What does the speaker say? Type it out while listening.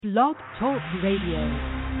Blog Talk Radio.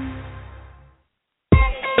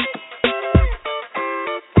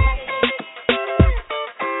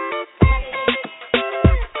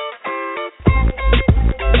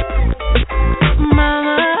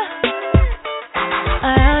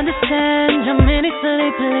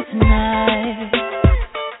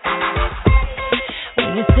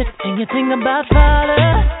 You think about father,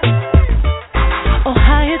 oh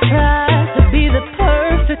how you try to be the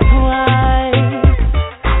perfect wife.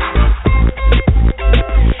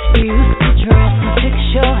 You used to dress and fix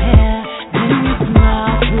your hair, then you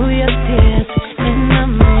smile through your tears. In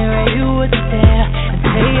the mirror you would stare and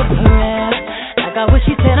say a prayer, like I wish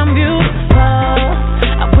he said I'm beautiful.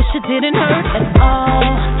 I wish it didn't hurt at all.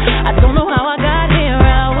 I don't know how I got here.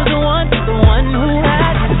 I was the one who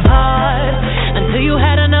had his heart. Until you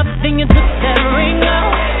had enough, then you took that ring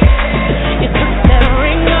off. You took that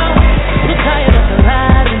ring off. So tired of the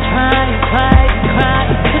lies and try and cry and cry.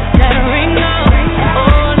 You took that ring off.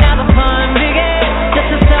 Oh, now the fun began.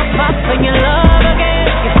 Dust yourself off and you love again.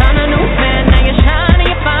 You found a new man, now you're shining,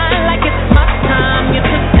 you're fine like it's my time. You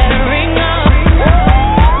took that ring off.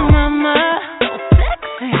 Mama, so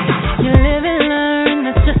sexy. You live and learn,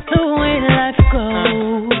 that's just the way life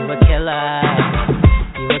goes. You a killer.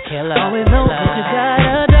 You a killer. Always know that you got a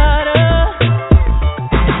daughter.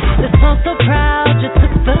 This song's so proud, you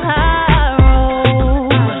took the high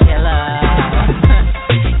road. You a killer.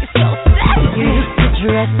 You're so sexy. You used to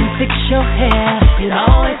dress and fix your hair. You'd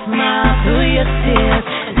always smile through your tears.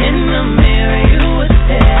 And in the mirror you would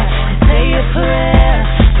stare and say a prayer.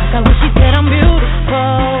 Like I wish he said I'm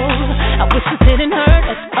beautiful. I wish it didn't hurt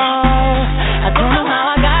at all. I don't know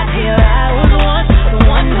how I got here. I was the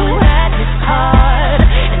one who had his heart.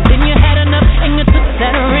 And then you had enough and you took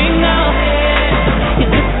that ring off. You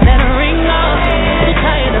took that ring off. So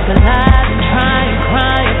tired of the lies and try and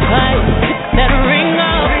cry and cry. You took that ring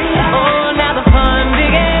off. Oh, now the fun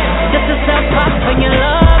began. Dust yourself off and you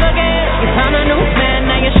love again. You found a new man,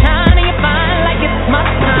 now you're shining, you're fine like it's my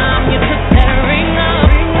time. You took that ring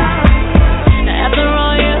off. After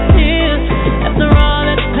all your tears, after all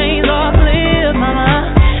that pain's off lived,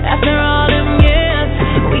 mama. After all them years,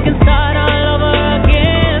 we can start all over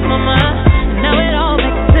again, mama. Now it all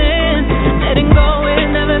makes sense. Letting go will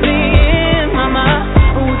never begin, mama.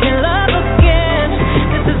 We can love again.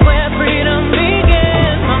 This is where freedom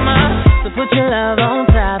begins, mama. So put your love on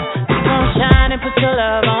top. Keep on shining, put your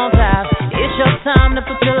love on top. It's your time to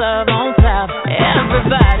put your love on top.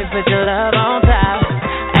 Everybody put your love on top.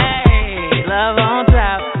 Hey, love on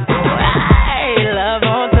top. Hey, love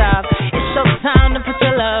on top. It's your time to put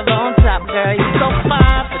your love on top, girl. You so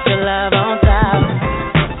fine, put your love on top.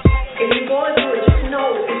 If you're going through it, just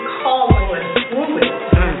know it's called going through it.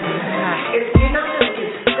 You're not going to get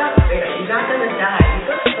stuck there. You're not going to die. You're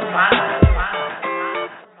going to survive.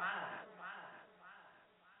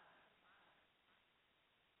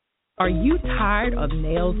 Are you tired of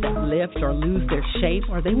nails that lift or lose their shape,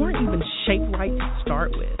 or they weren't even shaped right to start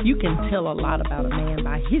with? You can tell a lot about a man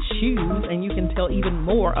by his shoes, and you can tell even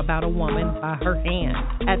more about a woman by her hands.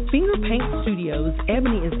 At Finger Paint Studios,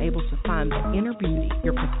 Ebony is able to find the inner beauty,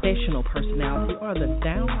 your professional personality, or the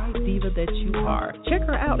downright diva that you are. Check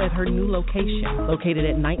her out at her new location, located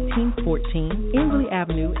at 1914 Inslee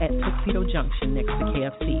Avenue at Tuxedo Junction next to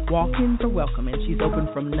KFC. Walk-ins are welcome, and she's open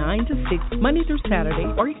from 9 to 6, Monday through Saturday,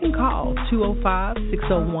 or you can call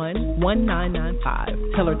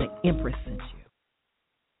 205-601-1995. Tell her the Empress sent you.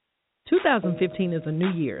 2015 is a new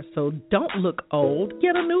year, so don't look old.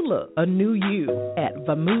 Get a new look, a new you at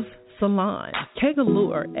Vamoose Salon. K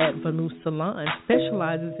Galore at Vamoose Salon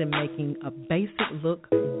specializes in making a basic look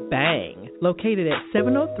bang. Located at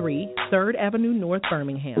 703 3rd Avenue North,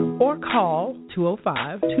 Birmingham. Or call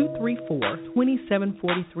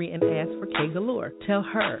 205-234-2743 and ask for K Galore. Tell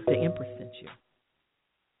her the Empress sent you.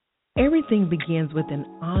 Everything begins with an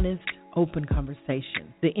honest, open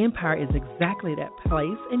conversation. The Empire is exactly that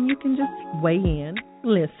place, and you can just weigh in,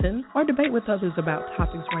 listen, or debate with others about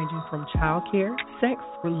topics ranging from childcare, sex,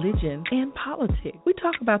 religion, and politics. We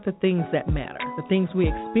talk about the things that matter, the things we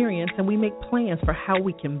experience, and we make plans for how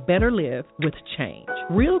we can better live with change.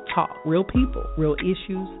 Real talk, real people, real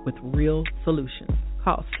issues with real solutions.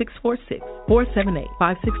 Call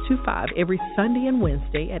 646-478-5625 every Sunday and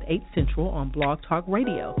Wednesday at 8 Central on Blog Talk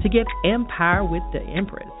Radio to get Empire with the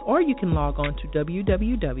Empress. Or you can log on to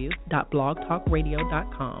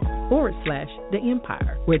www.blogtalkradio.com/The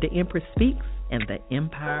Empire, where the Empress speaks and the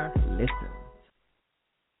Empire listens.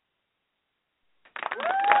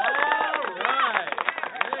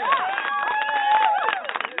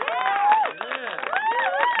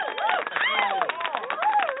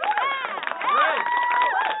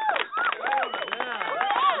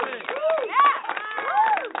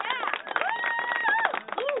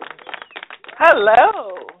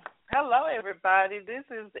 Hello. Hello, everybody. This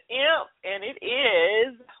is Imp, and it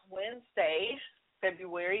is Wednesday,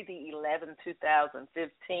 February the 11th,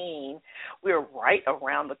 2015. We're right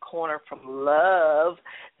around the corner from Love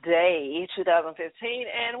Day 2015,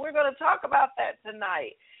 and we're going to talk about that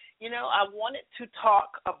tonight. You know, I wanted to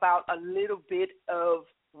talk about a little bit of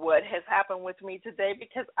what has happened with me today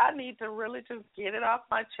because I need to really just get it off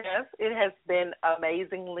my chest. It has been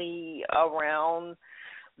amazingly around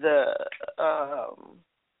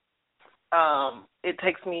it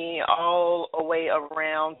takes me all the way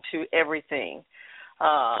around to everything,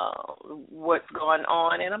 what's going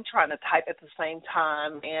on, and I'm trying to type at the same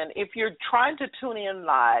time. And if you're trying to tune in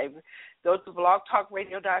live, go to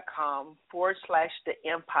blogtalkradio.com/The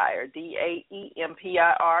Empire,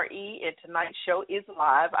 DAEMPIRE, and tonight's show is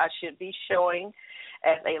live. I should be showing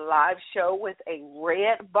as a live show with a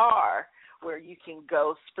red bar where you can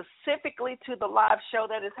go specifically to the live show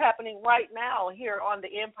that is happening right now here on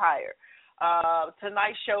The Empire.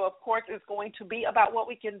 Tonight's show, of course, is going to be about what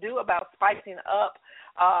we can do about spicing up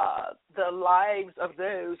the lives of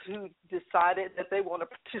those who decided that they want to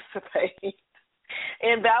participate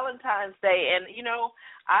in Valentine's Day. And, you know,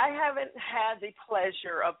 I haven't had the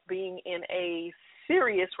pleasure of being in a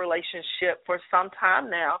serious relationship for some time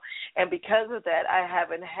now, and because of that, I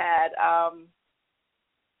haven't had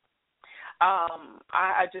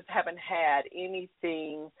I just haven't had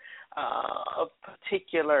anything of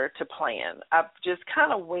particular to plan. I've just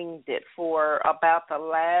kind of winged it for about the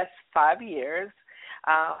last 5 years.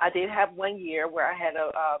 I did have 1 year where I had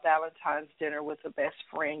a Valentine's dinner with a best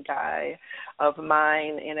friend guy of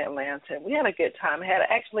mine in Atlanta. We had a good time. I had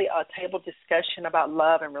actually a table discussion about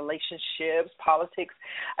love and relationships, politics.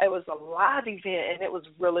 It was a live event, and it was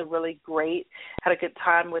really, really great. Had a good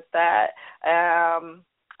time with that.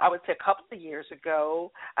 I would say a couple of years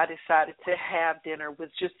ago, I decided to have dinner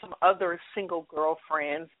with just some other single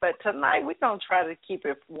girlfriends. But tonight we're going to try to keep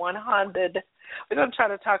it 100. We're going to try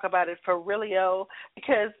to talk about it for realio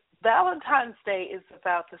because Valentine's Day is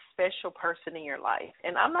about the special person in your life.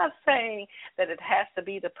 And I'm not saying that it has to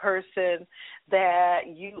be the person that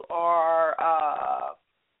you are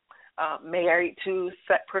married to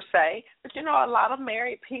per se. But, you know, a lot of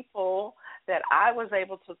married people that I was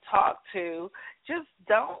able to talk to just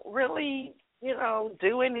don't really, you know,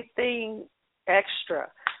 do anything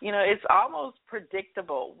extra. You know, it's almost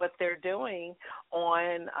predictable what they're doing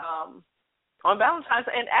on Valentine's.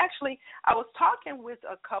 And actually, I was talking with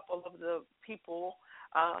a couple of the people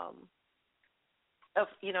of,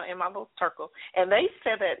 you know, in my little circle, and they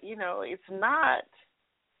said that, you know, it's not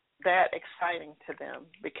that exciting to them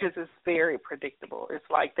because it's very predictable. It's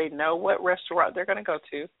like they know what restaurant they're going to go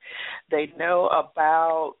to. They know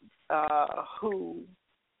about who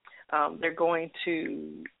they're going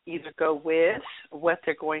to either go with, what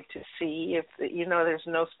they're going to see. If, you know, there's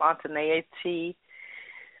no spontaneity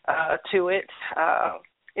to it.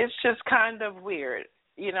 It's just kind of weird.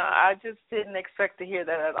 You know, I just didn't expect to hear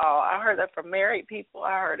that at all. I heard that from married people.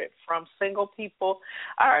 I heard it from single people.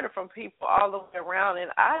 I heard it from people all the way around,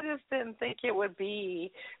 and I just didn't think it would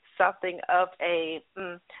be something of a,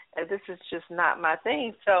 this is just not my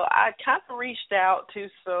thing. So I kind of reached out to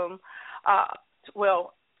some,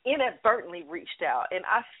 inadvertently reached out, and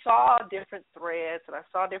I saw different threads and I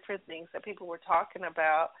saw different things that people were talking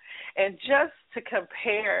about, and just to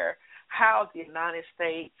compare how the United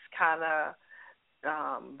States kind of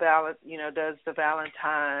does the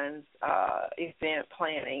Valentine's event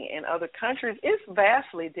planning in other countries. It's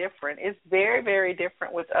vastly different. It's very, very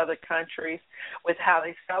different with other countries with how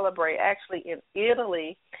they celebrate. Actually, in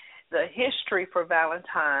Italy, the history for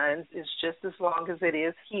Valentine's is just as long as it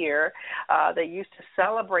is here. They used to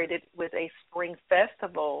celebrate it with a spring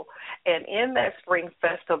festival, and in that spring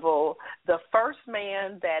festival, the first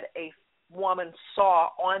man that a woman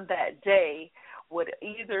saw on that day would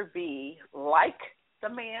either be like the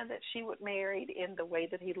man that she would marry in the way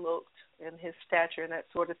that he looked and his stature and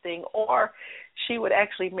that sort of thing, or she would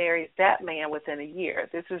actually marry that man within a year.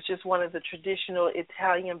 This is just one of the traditional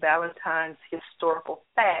Italian Valentine's historical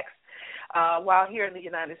facts. While here in the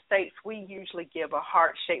United States, we usually give a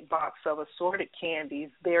heart-shaped box of assorted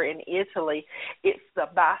candies. There in Italy, it's the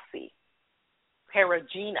Bassi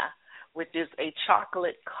Perugina, which is a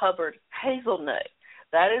chocolate-covered hazelnut.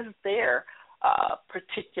 That is their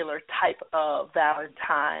particular type of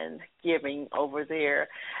Valentine giving over there.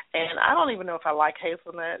 And I don't even know if I like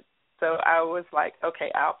hazelnut, so I was like,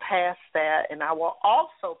 okay, I'll pass that, and I will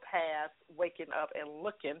also pass waking up and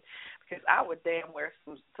looking, because I would damn wear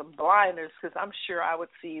some blinders, because I'm sure I would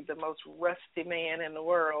see the most rusty man in the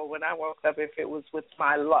world when I woke up if it was with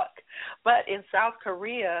my luck. But in South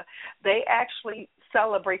Korea, they actually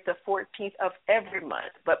celebrate the 14th of every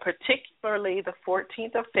month, but particularly the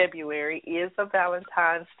 14th of February is a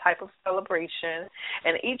Valentine's type of celebration,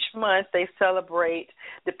 and each month they celebrate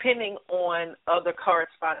depending on other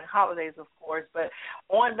corresponding holidays, of course, but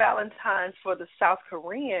on Valentine's for the South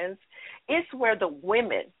Koreans, it's where the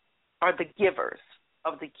women are the givers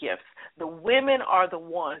of the gifts. The women are the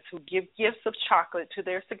ones who give gifts of chocolate to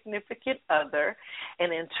their significant other,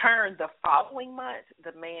 and in turn, the following month,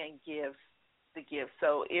 the man gives the gift.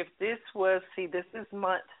 So if this was, this is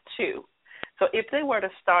month 2. So if they were to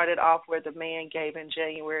start it off where the man gave in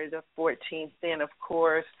January the 14th, then, of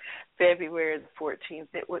course, February the 14th,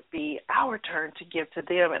 it would be our turn to give to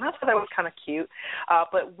them. And I thought that was kind of cute.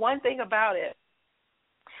 But one thing about it,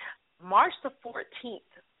 March the 14th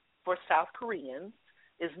for South Koreans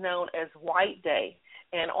is known as White Day.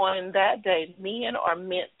 And on that day, men are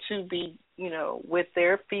meant to be, with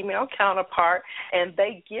their female counterpart, and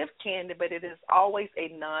they give candy, but it is always a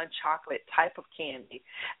non-chocolate type of candy.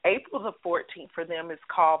 April the 14th for them is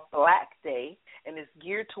called Black Day and is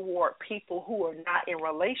geared toward people who are not in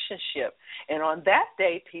relationship. And on that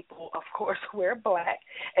day, people, of course, wear black,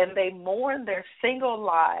 and they mourn their single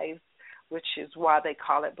lives, which is why they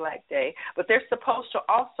call it Black Day. But they're supposed to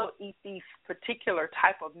also eat these particular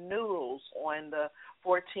type of noodles on the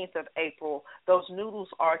 14th of April. Those noodles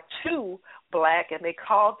are too black, and they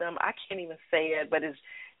call them, I can't even say it, but it's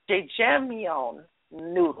jjimyeon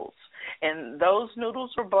noodles. And those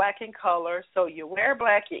noodles are black in color, so you wear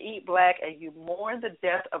black, you eat black, and you mourn the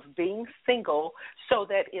death of being single so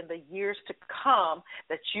that in the years to come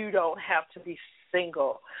that you don't have to be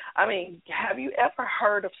single. I mean, have you ever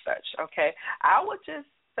heard of such? Okay, I would just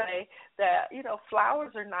say that,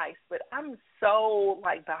 flowers are nice, but I'm so,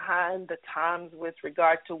 behind the times with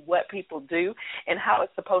regard to what people do and how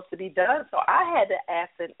it's supposed to be done. So I had to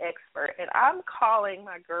ask an expert, and I'm calling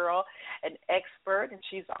my girl an expert, and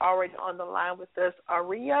she's already on the line with us.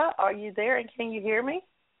 Aria, are you there, and can you hear me?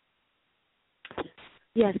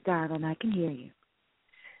 Yes, darling, I can hear you.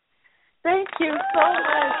 Thank you so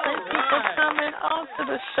much. Thank you for coming on to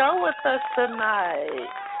the show with us tonight.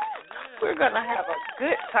 We're going to have a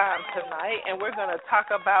good time tonight, and we're going to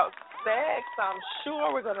talk about sex. I'm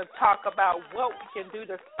sure we're going to talk about what we can do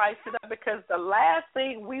to spice it up, because the last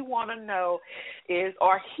thing we want to know is,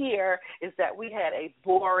 or hear, is that we had a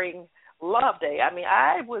boring love day. I mean,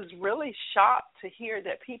 I was really shocked to hear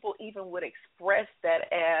that people even would express that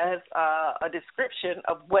as a description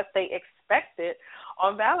of what they expected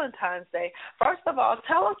on Valentine's Day. First of all,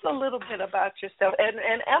 tell us a little bit about yourself.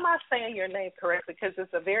 And am I saying your name correctly? Because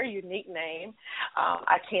it's a very unique name.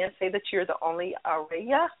 I can't say that you're the only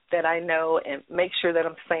Aria that I know, and make sure that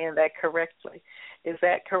I'm saying that correctly. Is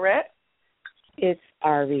that correct? It's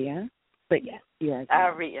Aria, but yes, you're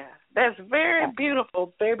Aria. That's very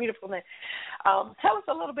beautiful name. Tell us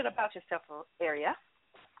a little bit about yourself, Aria.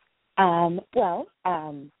 I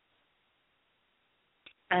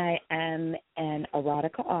am an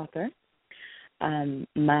erotica author.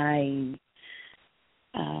 My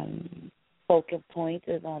focal point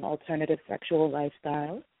is on alternative sexual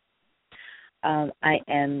lifestyles. I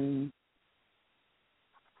am,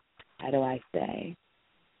 how do I say?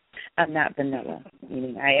 I'm not vanilla,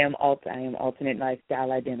 meaning I am alternate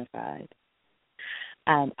lifestyle identified.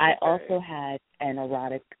 I also had an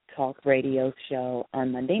erotic talk radio show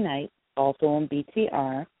on Monday night, also on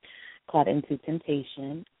BTR, called Into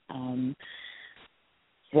Temptation,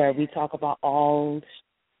 where we talk about all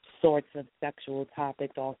sorts of sexual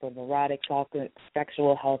topics, also erotic talk,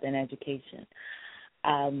 sexual health, and education.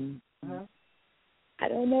 I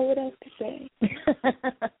don't know what else to say.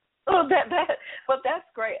 That's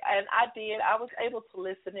great. And I was able to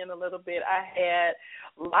listen in a little bit. I had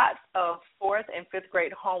lots of 4th and 5th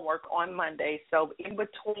grade homework on Monday, so in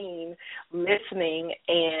between listening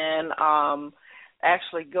and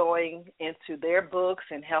actually going into their books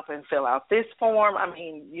and helping fill out this form. I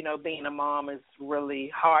mean, being a mom is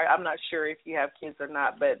really hard. I'm not sure if you have kids or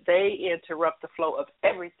not, but they interrupt the flow of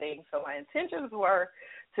everything. So my intentions were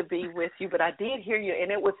to be with you, but I did hear you, and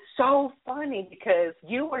it was so funny because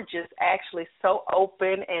you were just actually so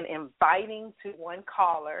open and inviting to one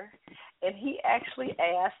caller, and he actually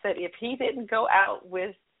asked that if he didn't go out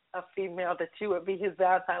with a female that you would be his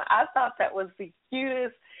Valentine. I thought that was the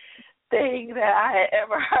cutest thing that I had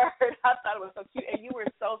ever heard. I thought it was so cute, and you were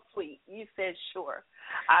so sweet. You said, sure,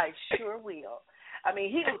 I sure will. I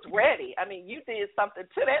mean, he was ready. I mean, you did something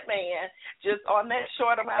to that man just on that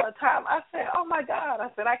short amount of time. I said, oh, my God. I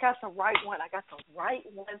said, I got the right one. I got the right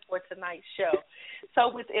one for tonight's show.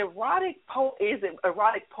 So with erotic poetry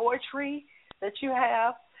that you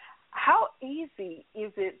have, how easy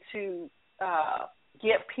is it to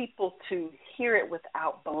get people to hear it with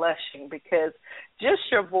without blushing, because just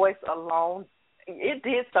your voice alone, it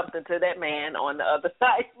did something to that man on the other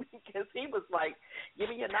side, because he was like, give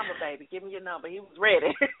me your number, baby, give me your number. He was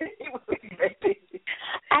ready. He was ready.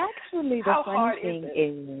 Actually, the funny thing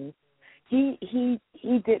is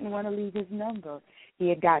he didn't want to leave his number. He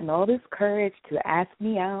had gotten all this courage to ask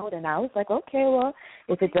me out, and I was like, okay, well,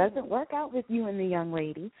 if it doesn't work out with you and the young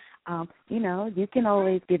lady, you can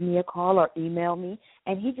always give me a call or email me.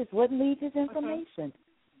 And he just wouldn't leave his information.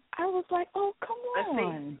 I was like, oh, come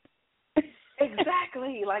on.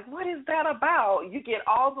 Exactly. Like, what is that about? You get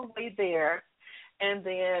all the way there, and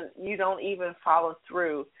then you don't even follow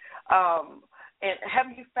through. And have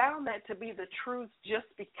you found that to be the truth just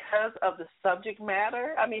because of the subject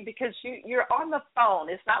matter? I mean, because you're on the phone.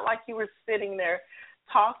 It's not like you were sitting there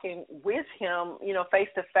talking with him, face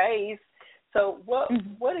to face. So what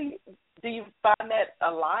do you find that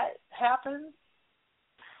a lot happens?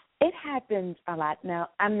 It happens a lot. Now,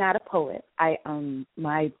 I'm not a poet. I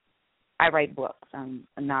write books. I'm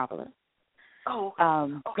a novelist. Oh.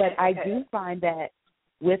 But I do find that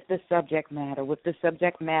with the subject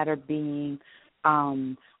matter being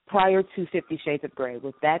prior to 50 Shades of Grey,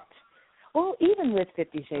 even with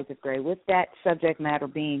 50 Shades of Grey, with that subject matter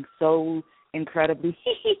being so incredibly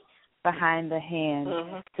behind the hand,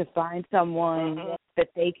 to find someone that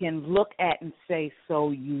they can look at and say, so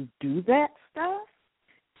you do that stuff?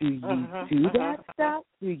 Do you do that stuff?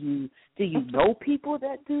 Do you know people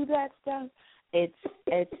that do that stuff? It's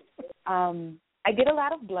I get a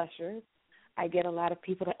lot of blushers. I get a lot of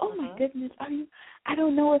people that, oh my goodness, are you? I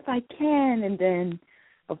don't know if I can. And then,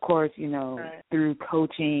 of course, through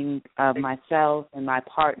coaching of myself and my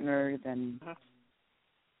partners and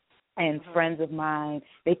friends of mine,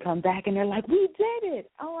 they come back and they're like, we did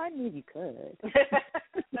it. Oh, I knew you could.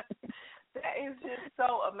 That is just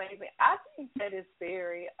so amazing. I think that is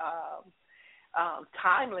very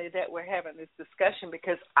timely that we're having this discussion,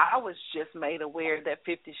 because I was just made aware that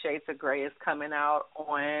 50 Shades of Grey is coming out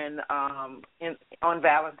on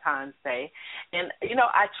Valentine's Day. And,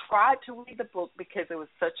 I tried to read the book because it was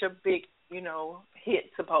such a big, hit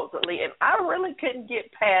supposedly, and I really couldn't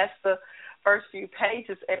get past the first few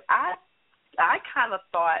pages. And I kind of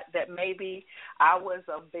thought that maybe I was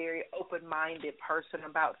a very open-minded person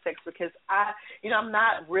about sex, because I'm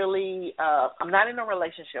not really, I'm not in a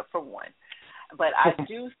relationship, for one. But I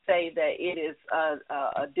do say that it is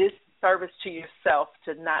a disservice to yourself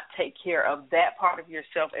to not take care of that part of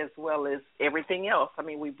yourself as well as everything else. I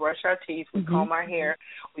mean, we brush our teeth, we comb our hair,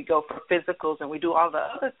 we go for physicals, and we do all the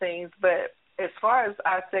other things. But as far as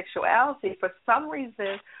our sexuality, for some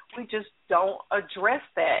reason, we just don't address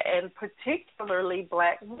that. And particularly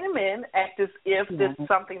black women act as if this is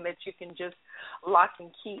something that you can just lock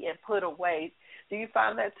and key and put away. Do you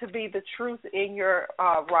find that to be the truth in your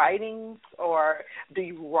writings, or do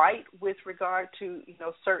you write with regard to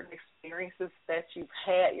certain experiences that you've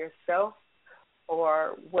had yourself,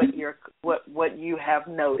 or what you have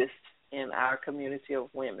noticed in our community of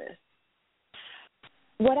women?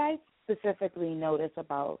 What I specifically notice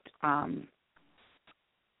about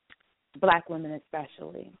black women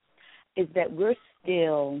especially is that we're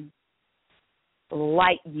still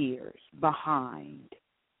light years behind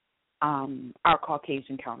our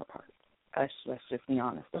Caucasian counterparts. Let's just be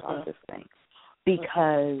honest about this thing.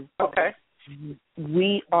 Because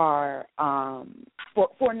we are,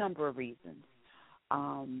 for a number of reasons,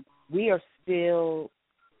 we are still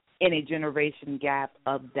in a generation gap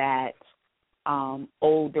of that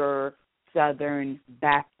older Southern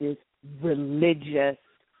Baptist religious,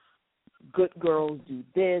 good girls do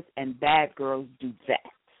this and bad girls do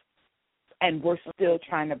that. And we're still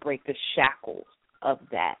trying to break the shackles of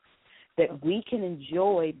that we can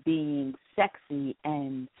enjoy being sexy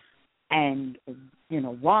and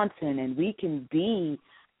wanton, and we can be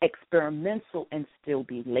experimental and still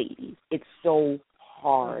be ladies. It's so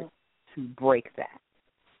hard to break that.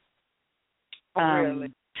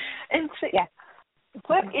 Really? And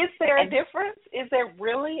but is there a difference? Is there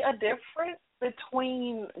really a difference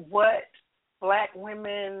between what black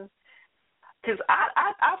women? Because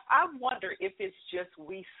I wonder if it's just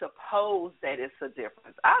we suppose that it's a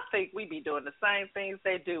difference. I think we be doing the same things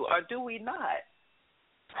they do, or do we not?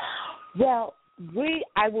 Well,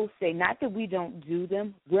 I will say, not that we don't do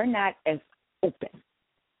them, we're not as open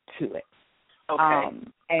to it.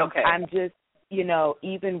 Okay. I'm just,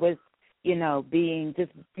 even with, being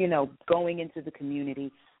just, going into the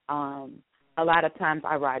community, a lot of times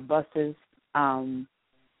I ride buses,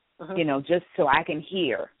 just so I can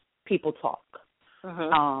hear people talk,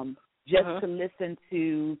 just to listen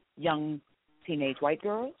to young teenage white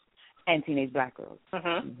girls, and teenage black girls,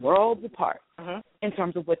 worlds apart in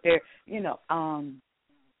terms of what they're,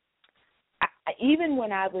 even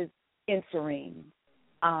when I was entering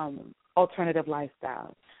alternative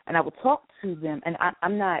lifestyles, and I would talk to them, and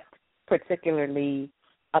I'm not particularly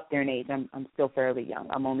up there in age. I'm still fairly young.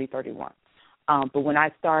 I'm only 31. But when I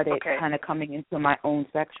started kind of coming into my own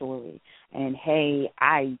sexuality, and hey,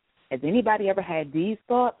 has anybody ever had these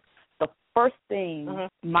thoughts? The first thing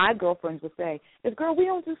my girlfriends would say is, "Girl, we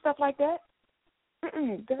don't do stuff like that.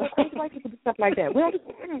 Girl, crazy white people do stuff like that. We don't do,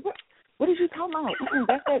 what are you talking about?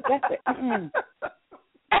 That's it.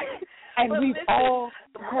 And we've all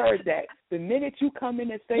heard that. The minute you come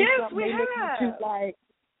in and say something, they look at you like,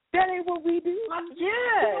 that ain't what we do.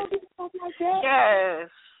 Yes. We don't do stuff like that. Yes.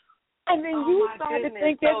 And then you start to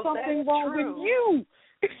think there's something wrong with you.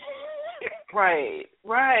 Right.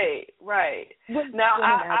 Now,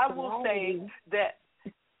 I will say that.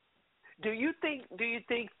 Do you think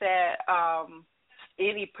that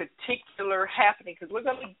any particular happening? Because we're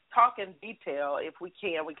going to talk in detail if we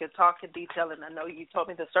can. We can talk in detail, and I know you told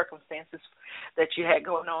me the circumstances that you had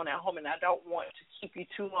going on at home, and I don't want to keep you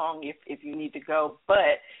too long if you need to go.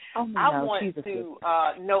 But I want to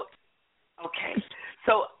know. Okay,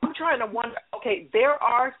 so I'm trying to wonder, there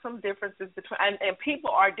are some differences between, and people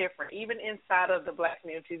are different. Even inside of the black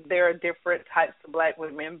community, there are different types of black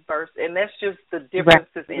women and that's just the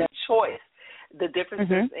differences in choice. The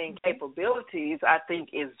differences in capabilities, I think,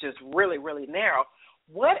 is just really, really narrow.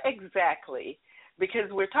 What exactly, because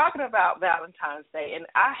we're talking about Valentine's Day, and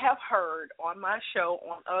I have heard on my show,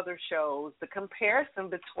 on other shows, the comparison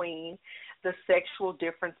between the sexual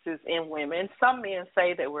differences in women. Some men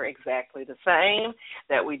say that we're exactly the same,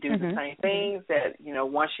 that we do the same things, that,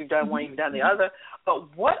 once you've done one, you've done the other.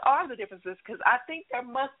 But what are the differences? Because I think there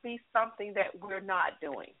must be something that we're not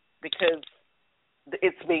doing, because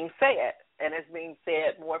it's being said, and it's being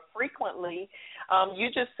said more frequently. You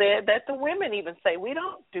just said that the women even say, we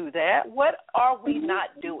don't do that. What are we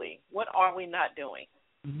not doing? What are we not doing?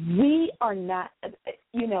 We are not,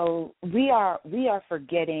 we are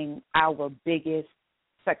forgetting our biggest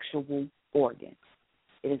sexual organ.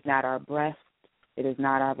 It is not our breast. It is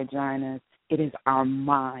not our vaginas. It is our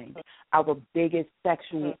mind. Our biggest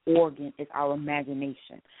sexual organ is our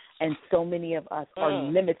imagination. And so many of us are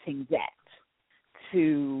limiting that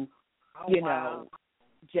to,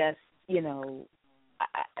 just,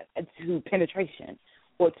 to penetration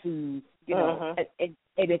or to, and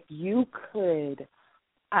if you could,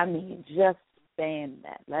 just saying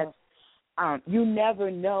that, you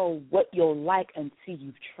never know what you'll like until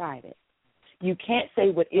you've tried it. You can't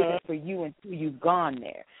say what isn't for you until you've gone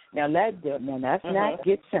there. Now, that's not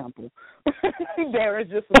get simple. There is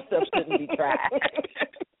just some stuff that we tried.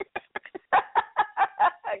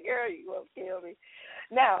 Girl, you won't kill me.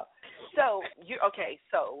 Now, so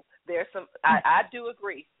there's some, I do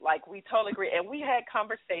agree. Like, we totally agree. And we had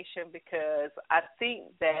conversation because I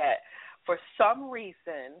think that for some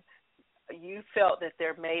reason you felt that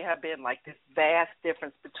there may have been like this vast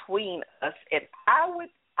difference between us. And I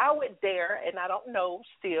would dare, and I don't know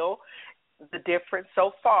still the difference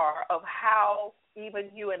so far of how even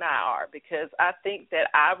you and I are, because I think that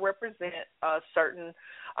I represent a certain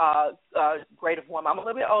grade of woman. I'm a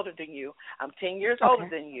little bit older than you. I'm 10 years older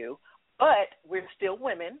than you, but we're still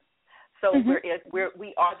women. So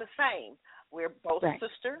we are the same. We're both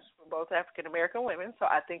sisters. We're both African-American women, so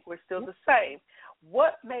I think we're still the same.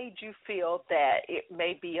 What made you feel that it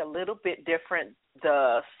may be a little bit different,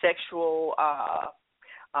 the sexual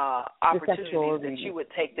opportunities that you would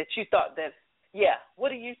take, that you thought that, what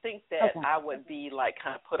do you think that I would be, like,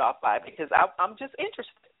 kind of put off by? Because I'm just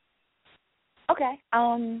interested. Okay.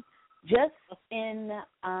 Just in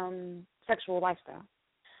sexual lifestyle.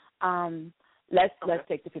 Let's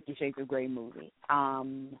take the 50 Shades of Grey movie.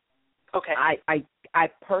 Okay. I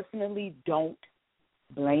personally don't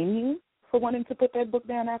blame you for wanting to put that book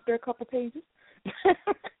down after a couple pages.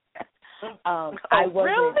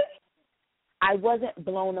 I wasn't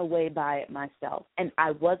blown away by it myself, and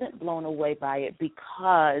I wasn't blown away by it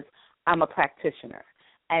because I'm a practitioner.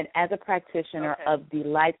 And as a practitioner of the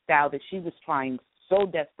lifestyle that she was trying so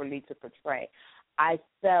desperately to portray, I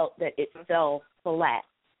felt that it fell flat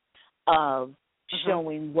of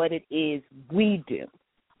showing what it is we do,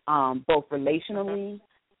 both relationally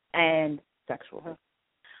and sexually.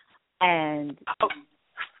 And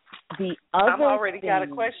the other I've already thing, got a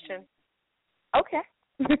question. Okay.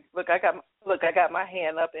 Look, I got my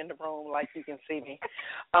hand up in the room like you can see me.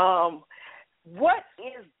 What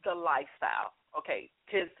is the lifestyle? Okay,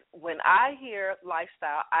 because when I hear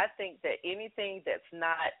lifestyle, I think that anything that's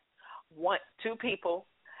not two people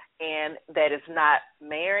and that is not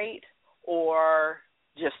married or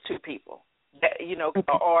just two people.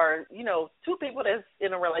 Or two people that's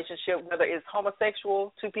in a relationship, whether it's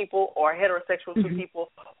homosexual two people or heterosexual two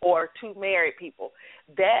people or two married people.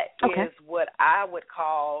 That is what I would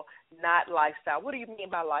call not lifestyle. What do you mean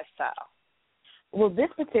by lifestyle? Well, this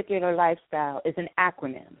particular lifestyle is an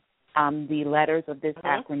acronym. The letters of this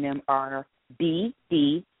acronym are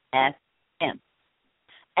BDSM.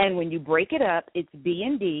 And when you break it up, it's B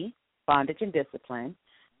and D, bondage and discipline,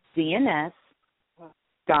 D and S,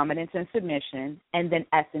 dominance and submission, and then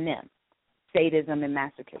S and M, sadism and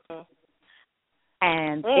masochism.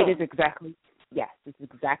 And it is exactly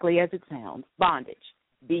as it sounds, bondage,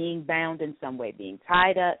 being bound in some way, being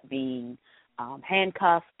tied up, being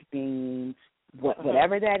handcuffed, being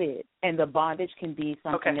whatever that is. And the bondage can be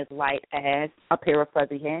something as light as a pair of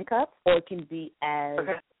fuzzy handcuffs, or it can be as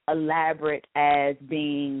elaborate as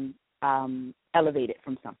being elevated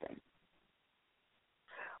from something.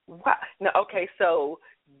 Wow. No, okay, so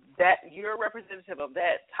that you're a representative of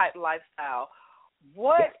that type of lifestyle.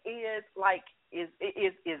 What is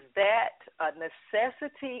that a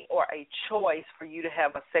necessity or a choice for you to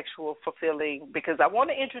have a sexual fulfilling? Because I want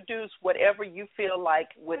to introduce whatever you feel like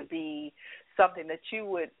would be something that you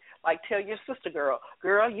would like tell your sister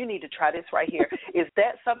girl, you need to try this right here. Is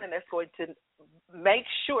that something that's going to make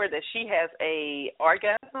sure that she has a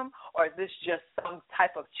orgasm, or is this just some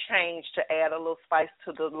type of change to add a little spice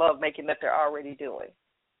to the lovemaking that they're already doing?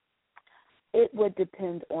 It would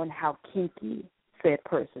depend on how kinky said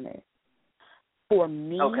person is. For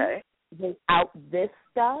me, without this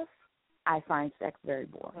stuff, I find sex very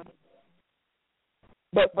boring.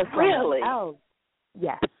 But for someone else,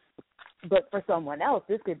 yes. But for someone else,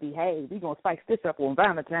 this could be, hey, we're going to spice this up on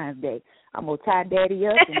Valentine's Day. I'm going to tie Daddy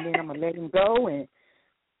up, and then I'm going to let him go, and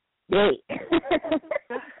yay.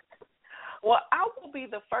 Well, I will be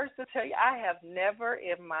the first to tell you, I have never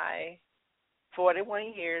in my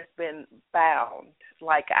 41 years been bound.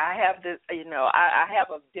 Like, I have this, I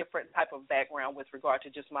have a different type of background with regard to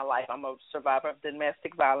just my life. I'm a survivor of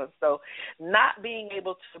domestic violence. So not being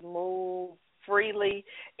able to move freely,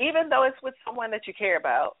 even though it's with someone that you care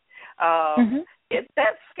about,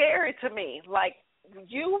 that's scary to me. Like,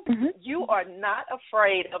 you are not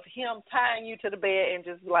afraid of him tying you to the bed and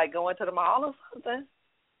just, like, going to the mall or something?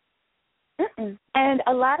 And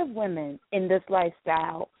a lot of women in this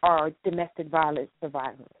lifestyle are domestic violence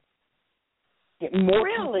survivors.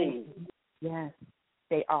 Really? People, yes,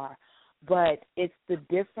 they are. But it's the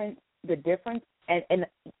difference, and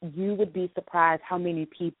you would be surprised how many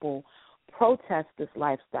people protest this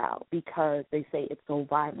lifestyle because they say it's so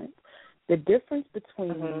violent. The difference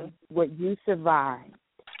between what you survive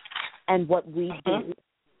and what we do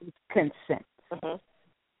is consent.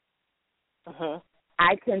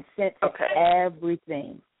 I consent to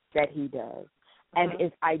everything that he does. And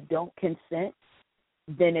if I don't consent,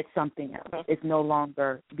 then it's something else. It's no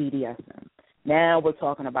longer BDSM. Now we're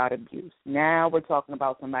talking about abuse. Now we're talking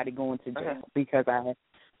about somebody going to jail because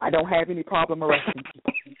I don't have any problem arresting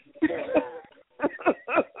people.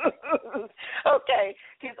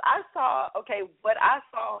 Because what I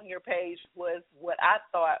saw on your page was what I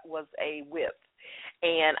thought was a whip.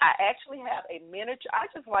 And I actually have a miniature. I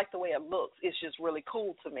just like the way it looks. It's just really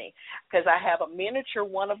cool to me because I have a miniature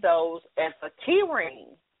one of those as a key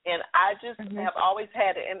ring. And I just have always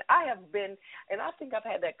had it. And I think I've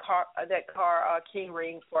had that car key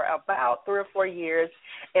ring for about 3 or 4 years.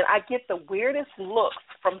 And I get the weirdest looks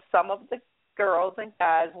from some of the girls and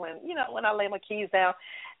guys when I lay my keys down.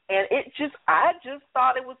 And I just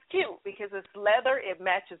thought it was cute because it's leather. It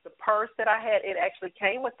matches the purse that I had. It actually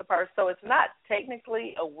came with the purse. So it's not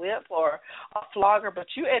technically a whip or a flogger, but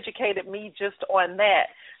you educated me just on that.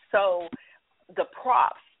 So the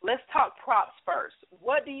props, let's talk props first.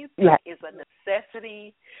 What do you think is a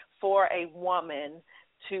necessity for a woman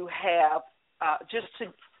to have, just to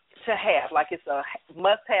have, like it's a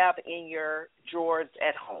must-have in your drawers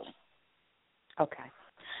at home? Okay.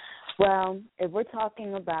 Well, if we're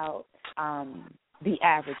talking about the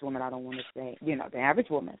average woman, I don't want to say, the average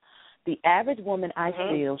woman. The average woman, I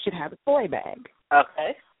feel, should have a toy bag.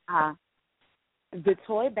 Okay. The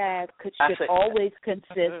toy bag should always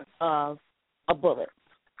consist of a bullet.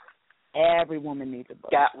 Every woman needs a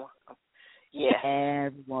bullet. Got one. Yeah.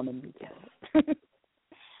 Every woman needs a bullet.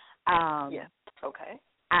 Yeah. Okay.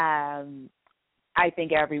 I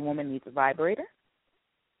think every woman needs a vibrator.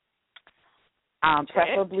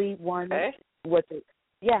 Preferably one with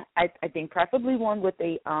I think preferably one with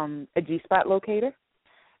a G-spot locator.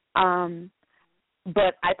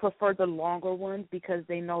 But I prefer the longer ones because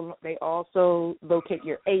they also locate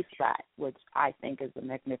your A spot, which I think is a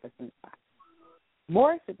magnificent spot.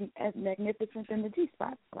 More as magnificent than the G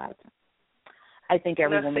spot a lot of times. I think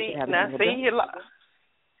every woman should have a jingle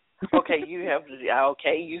bell.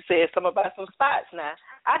 Okay, you said something about some spots. Now,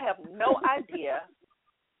 I have no idea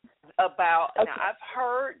about, now I've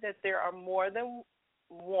heard that there are more than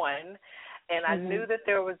one, and I knew that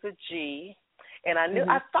there was a G, and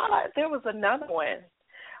I thought there was another one,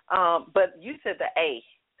 but you said the A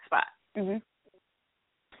spot. Mm-hmm.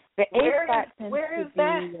 The A spot tends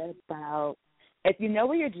to be about, if you know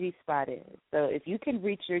where your G spot is, so if you can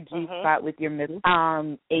reach your G spot with your middle,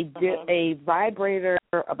 a vibrator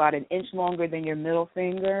about an inch longer than your middle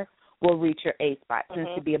finger will reach your A spot. It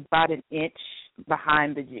tends to be about an inch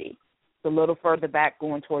behind the G. It's a little further back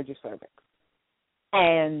going towards your cervix.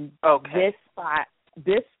 And this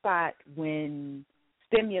spot, when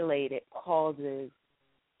stimulated, causes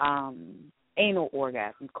anal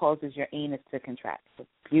orgasm, causes your anus to contract. It's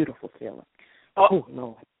a beautiful feeling. Oh,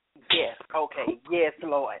 Lord. Yes. Okay. Yes,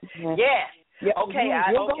 Lord. Yes. Yeah. Okay.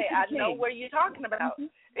 I know where you're talking about.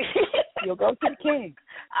 You'll go to the king.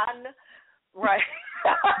 I know. Right.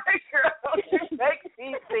 Girl, you make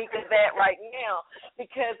me think of that right now,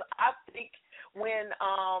 because I think when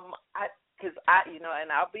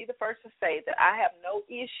and I'll be the first to say that I have no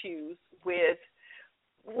issues with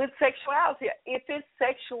sexuality. If it's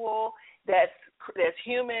sexual, that's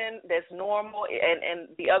human, that's normal, and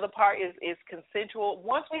the other part is consensual.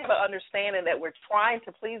 Once we have an understanding that we're trying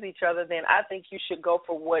to please each other, then I think you should go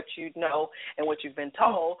for what you know and what you've been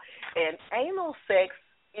told. And anal sex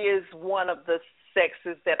is one of the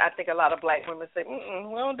sexes that I think a lot of black women say,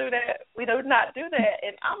 we don't do that. We do not do that.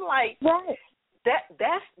 And I'm like, right.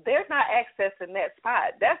 That's they're not accessing that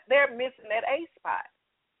spot. They're missing that A spot.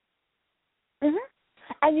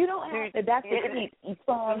 And you don't have to. That's the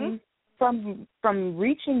key. From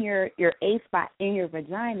reaching your A spot in your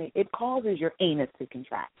vagina, it causes your anus to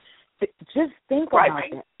contract. Just think about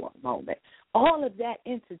that for a moment. All of that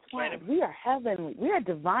intertwined. We are heavenly. We are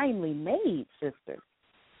divinely made, sisters.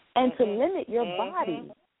 And to limit your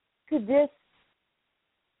body to this,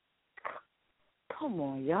 come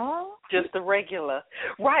on, y'all. Just the regular.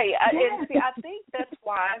 Right. And see, I think that's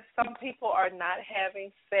why some people are not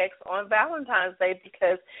having sex on Valentine's Day,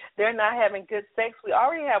 because they're not having good sex. We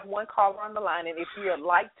already have one caller on the line, and if you would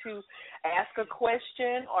like to ask a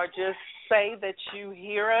question or just say that you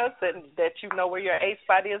hear us and that you know where your A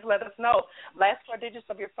spot is, let us know. Last 4 digits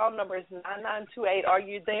of your phone number is 9928. Are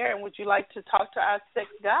you there, and would you like to talk to our sex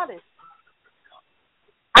goddess?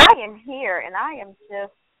 I am here, and I am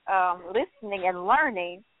just listening and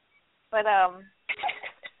learning, but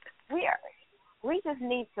we just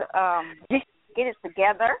need to get it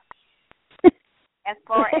together as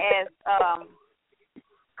far as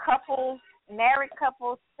couples, married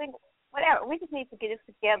couples, single, whatever. We just need to get it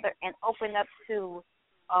together and open up to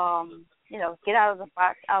get out of the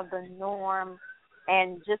box, out of the norm,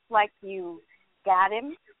 and just like you got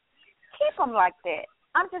him, keep him like that.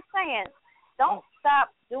 I'm just saying, don't stop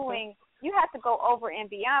doing. You have to go over and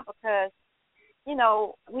beyond, because,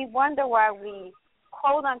 we wonder why we,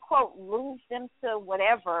 quote, unquote, lose them to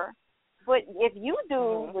whatever. But if you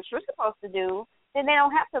do what you're supposed to do, then they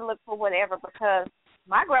don't have to look for whatever, because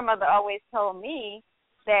my grandmother always told me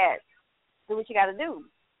that do what you got to do.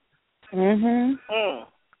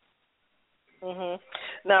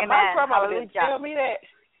 Now, my grandmother didn't tell me that.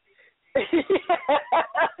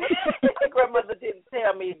 My grandmother didn't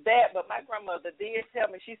tell me that, but my grandmother did tell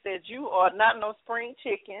me. She said, you are not no spring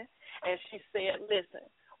chicken. And she said, listen,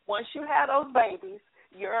 once you have those babies,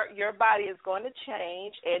 your body is going to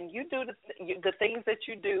change, and you do the things that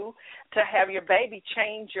you do to have your baby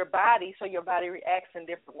change your body, so your body reacts in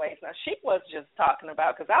different ways. Now, she was just talking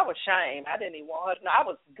about, because I was ashamed. I didn't even want her to know. I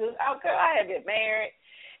was good. I had been married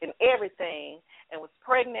and everything, and was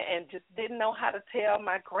pregnant, and just didn't know how to tell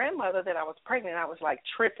my grandmother that I was pregnant. I was like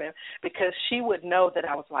tripping, because she would know that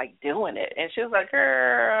I was like doing it. And she was like,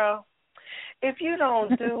 girl, if you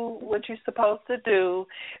don't do what you're supposed to do,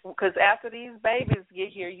 because after these babies get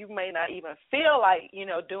here, you may not even feel like,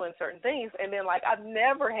 doing certain things. And then, like, I've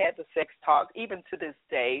never had the sex talk, even to this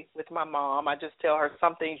day, with my mom. I just tell her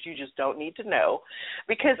some things you just don't need to know,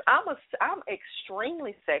 because I'm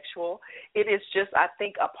extremely sexual. It is just, I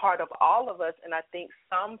think, a part of all of us, and I think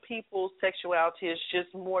some people's sexuality is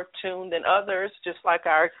just more tuned than others, just like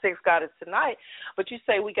our sex goddess tonight. But you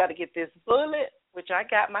say we got to get this bullet, which I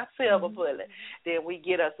got my silver bullet. Then we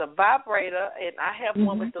get us a vibrator, and I have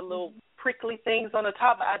one with the little prickly things on the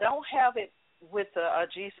top. I don't have it with a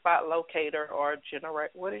G-spot locator or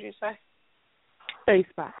generator. What did you say?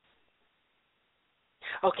 A-spot.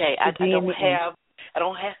 Okay, I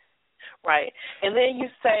don't have, right. And then you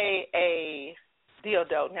say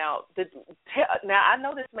dildo. Now, now I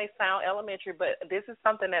know this may sound elementary, but this is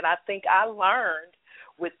something that I think I learned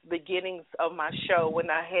with the beginnings of my show when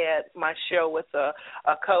I had my show with a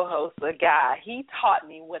co-host, a guy. He taught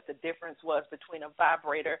me what the difference was between a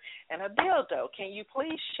vibrator and a dildo. Can you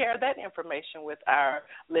please share that information with our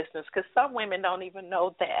listeners? Because some women don't even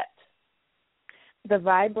know that. The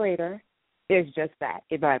vibrator is just that.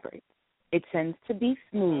 It vibrates. It tends to be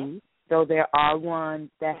smooth, though there are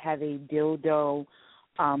ones that have a dildo-esque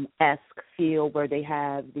feel where they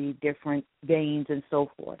have the different veins and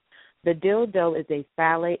so forth. The dildo is a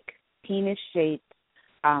phallic, penis-shaped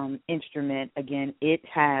instrument. Again, it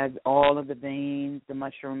has all of the veins, the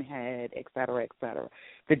mushroom head, et cetera, et cetera.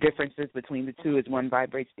 The differences between the two is one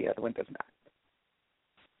vibrates, the other one does not.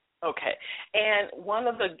 Okay. And one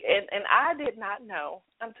of the, and I did not know.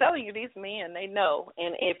 I'm telling you, these men, they know.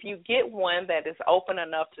 And if you get one that is open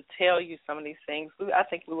enough to tell you some of these things, I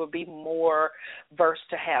think we would be more versed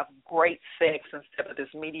to have great sex instead of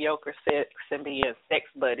this mediocre sex and being sex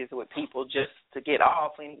buddies with people just to get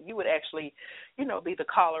off. And you would actually, you know, be the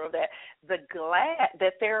caller of that. The glass,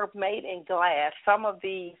 that they're made in glass, some of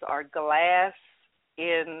these are glass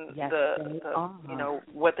in the you know,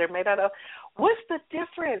 what they're made out of. What's the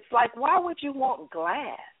difference? Like, why would you want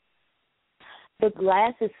glass? The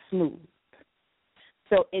glass is smooth.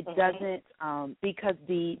 So it doesn't, because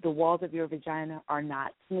the walls of your vagina are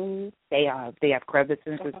not smooth. They have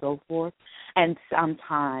crevices and so forth. And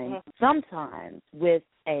sometimes with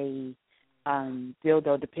a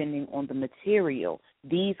dildo, depending on the material,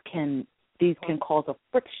 these can cause a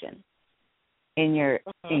friction in your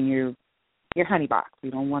honey box. We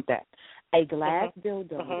don't want that. A glass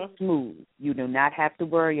dildo is smooth. You do not have to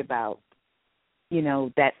worry about, you know,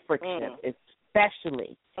 that friction,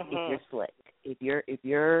 especially if you're slick. If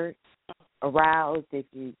you're aroused,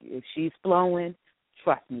 if she's flowing,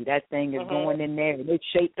 trust me, that thing is going in there. And it's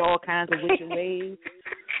shaped all kinds of wicked ways.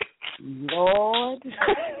 Lord.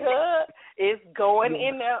 It's going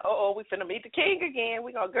in there. We finna meet the king again.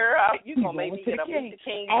 We gonna, girl, you gonna maybe get to meet the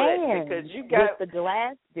king, but because you got with the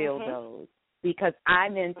glass dildos. Because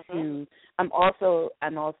I'm into, I'm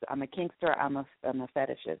a kinkster, I'm a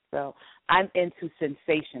fetishist, so I'm into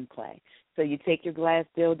sensation play. So you take your glass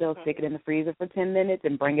dildo, stick it in the freezer for 10 minutes,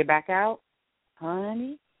 and bring it back out,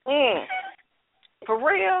 honey. For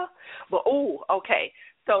real? But okay.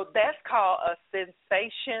 So that's called a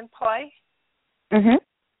sensation play.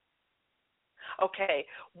 Okay.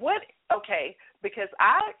 Because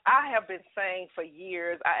I have been saying for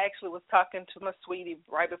years, I actually was talking to my sweetie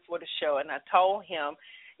right before the show, and I told him,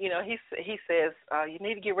 you know, he says, you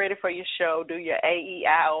need to get ready for your show, do your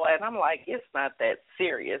AEIO, and I'm like, it's not that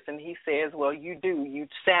serious. And he says, well, you do. You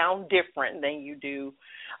sound different than you do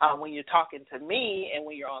when you're talking to me and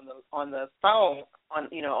when you're on the phone, on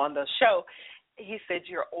the show. He said,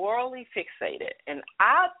 you're orally fixated. And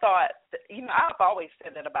I thought, you know, I've always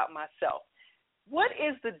said that about myself. What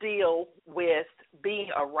is the deal with being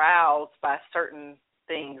aroused by certain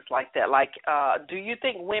things like that? Like, do you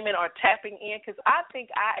think women are tapping in? Because I think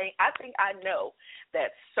I know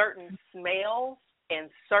that certain smells and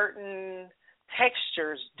certain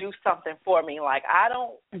textures do something for me. Like, I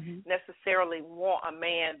don't necessarily want a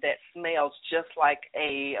man that smells just like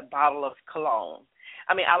a bottle of cologne.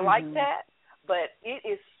 I mean, I like that, but it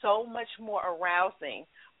is so much more arousing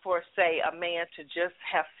for, say, a man to just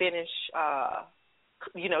have finished,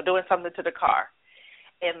 doing something to the car.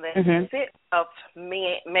 And the scent of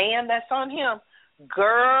man that's on him,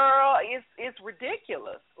 girl, it's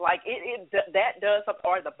ridiculous. Like, that does,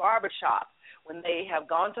 or the barbershop, when they have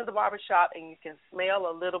gone to the barbershop and you can smell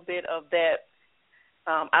a little bit of that,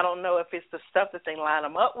 I don't know if it's the stuff that they line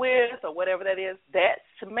them up with or whatever that is, that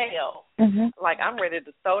smell, like, I'm ready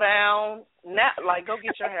to throw down, not like go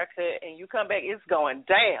get your hair cut and you come back, it's going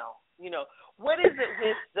down, you know. What is it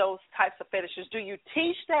with those types of fetishes? Do you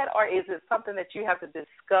teach that, or is it something that you have to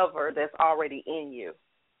discover that's already in you?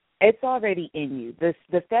 It's already in you.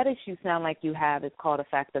 The fetish you sound like you have is called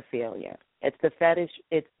affectophilia. It's the fetish.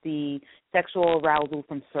 It's the sexual arousal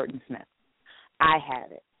from certain smells. I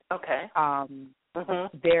have it. Okay.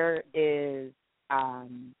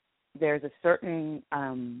 There's a certain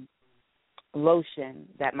lotion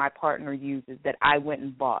that my partner uses that I went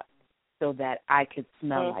and bought so that I could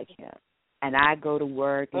smell like him. And I go to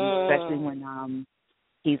work, and especially when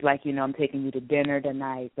he's like, you know, I'm taking you to dinner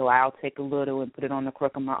tonight, so I'll take a little and put it on the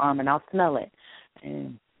crook of my arm, and I'll smell it.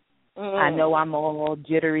 And I know I'm all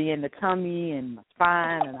jittery in the tummy and my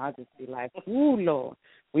spine, and I'll just be like, ooh, Lord,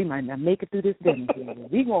 we might not make it through this dinner.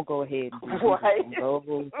 We're going to go ahead and go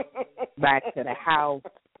back to the house,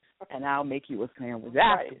 and I'll make you a sandwich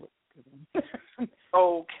afterwards.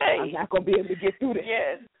 Okay. I'm not going to be able to get through this.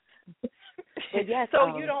 Yes. But yes,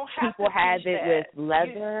 so you don't have people to have teach it that. with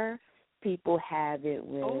leather. People have it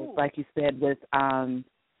with, Ooh. like you said, with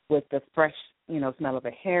the fresh, smell of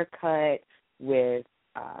a haircut, with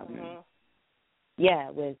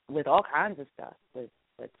with all kinds of stuff, with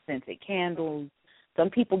scented candles. Some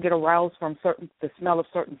people get aroused from the smell of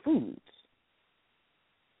certain foods.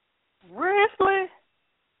 Really?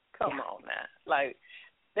 Come on now. Like,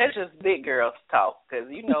 that's just big girls talk. Because,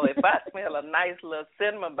 if I smell a nice little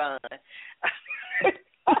cinnamon bun,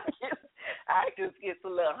 I just get a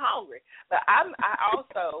little hungry. But I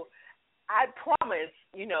promise,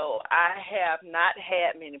 I have not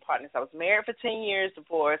had many partners. I was married for 10 years,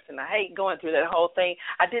 divorced, and I hate going through that whole thing.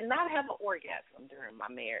 I did not have an orgasm during my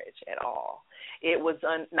marriage at all. It was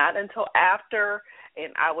not until after,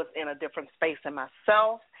 and I was in a different space in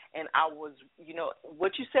myself, and I was,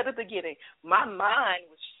 what you said at the beginning, my mind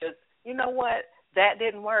was just, you know what, that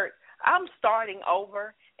didn't work. I'm starting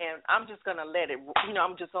over, and I'm just going to let it,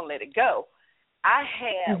 I'm just going to let it go. I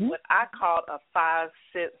had what I called a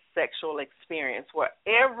 5-sense sexual experience where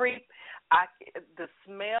the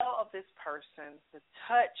smell of this person, the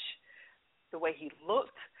touch, the way he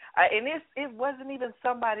looked, and it wasn't even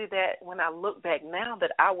somebody that when I look back now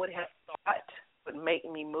that I would have thought would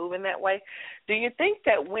make me move in that way. Do you think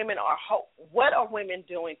that what are women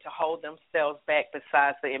doing to hold themselves back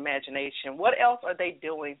besides the imagination? What else are they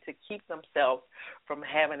doing to keep themselves from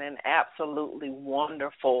having an absolutely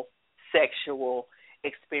wonderful sexual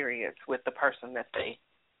experience with the person that they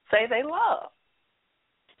say they love?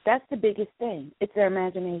 That's the biggest thing. It's their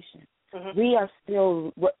imagination. Mm-hmm. We are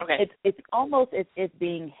still, okay. It's almost as if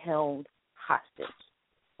being held hostage,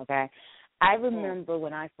 okay? I remember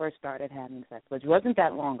when I first started having sex, which wasn't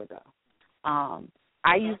that long ago,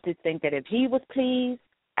 I used to think that if he was pleased,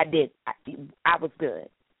 I was good.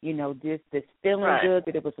 This feeling good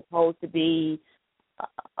that it was supposed to be,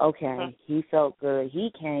 okay, he felt good,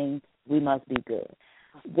 he came, we must be good.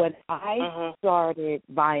 When I started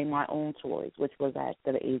buying my own toys, which was at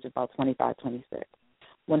the age of about 25, 26,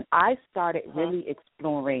 when I started really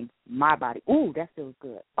exploring my body, ooh, that feels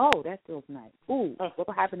good. Oh, that feels nice. Ooh, what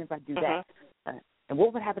would happen if I do that? And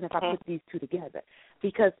what would happen if I put these two together?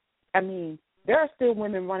 Because, there are still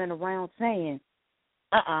women running around saying,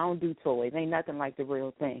 I don't do toys. Ain't nothing like the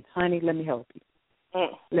real thing. Honey, let me help you.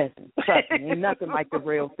 Listen, trust me, ain't nothing like the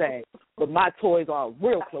real thing. But my toys are a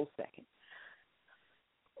real close second.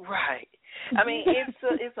 Right.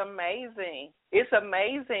 It's amazing. It's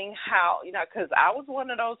amazing how, because I was one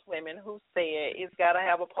of those women who said it's got to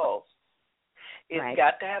have a pulse. It's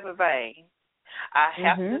got to have a vein. I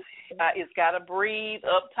have to. It's got to breathe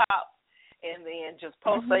up top and then just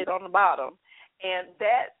pulsate on the bottom. And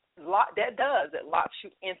that locks you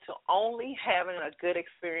into only having a good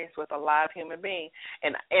experience with a live human being.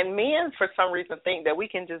 And men, for some reason, think that we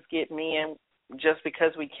can just get men just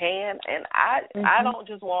because we can, and I don't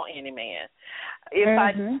just want any man.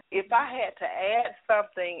 If I had to add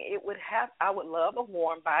something, I would love a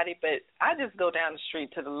warm body, but I just go down the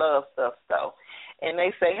street to the love stuff though, and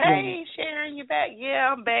they say, "Hey, Sharon, you back?"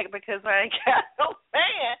 Yeah, I'm back because I ain't got no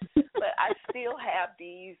man, but I still have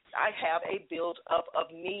I have a build up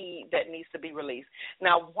of need that needs to be released.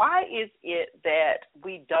 Now, why is it that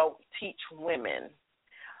we don't teach women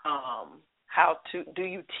how to? Do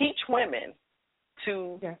you teach women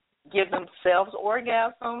to give themselves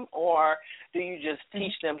orgasm, or do you just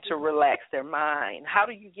teach them to relax their mind? How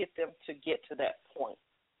do you get them to get to that point?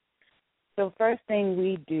 So first thing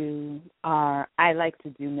we do I like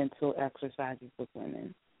to do mental exercises with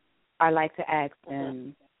women. I like to ask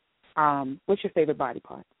them, what's your favorite body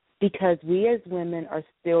part? Because we as women are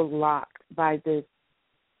still locked by this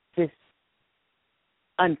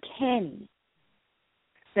uncanny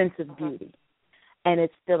sense of beauty, and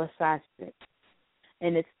it's still a size 6.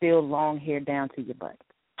 And it's still long hair down to your butt,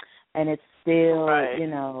 and it's still,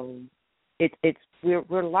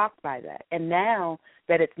 we're locked by that. And now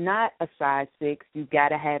that it's not a size 6, you've got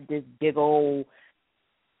to have this big old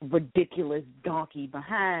ridiculous donkey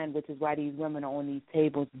behind, which is why these women are on these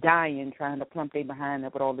tables dying trying to plump their behind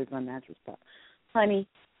up with all this unnatural stuff. Honey,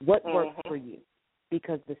 what works for you?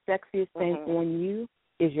 Because the sexiest thing on you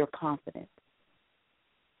is your confidence.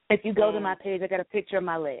 If you go to my page, I got a picture of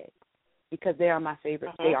my legs. Because they are my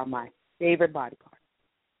favorite. They are my favorite body part.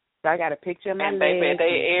 So I got a picture of my legs.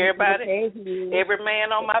 Every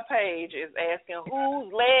man on my page is asking whose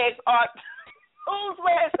legs are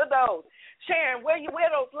those? Sharon, where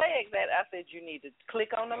those legs at? I said you need to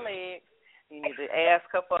click on the legs. You need to ask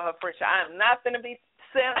her for her friendship. I'm not going to be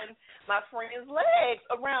selling my friend's legs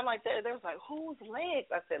around like that. They was like, whose legs?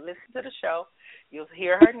 I said, listen to the show. You'll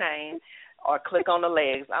hear her name or click on the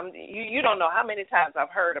legs. You don't know how many times I've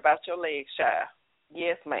heard about your legs, Shy.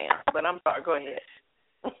 Yes, ma'am. But I'm sorry. Go ahead.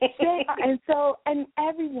 And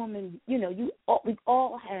every woman, we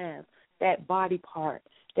all have that body part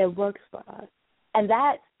that works for us. And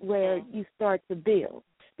that's where you start to build,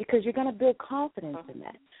 because you're going to build confidence in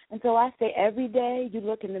that. And so I say every day you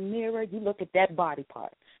look in the mirror, you look at that body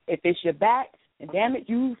part. If it's your back, and damn it,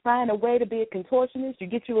 you find a way to be a contortionist, you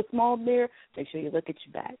get you a small mirror, make sure you look at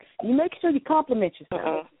your back. You make sure you compliment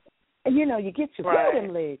yourself. And, you get your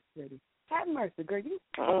them legs pretty. Have mercy, girl. You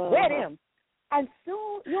wear them. And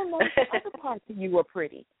soon you'll know the other parts of you are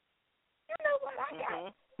pretty. You know what I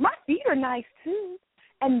got? My feet are nice, too.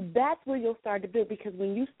 And that's where you'll start to build, because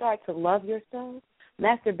when you start to love yourself,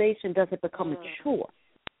 masturbation doesn't become a chore.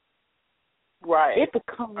 Right. It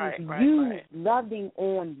becomes loving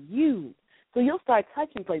on you. So you'll start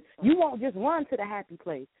touching places. You won't just run to the happy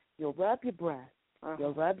place. You'll rub your breast.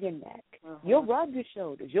 You'll rub your neck. You'll rub your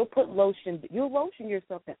shoulders. You'll put lotion. You'll lotion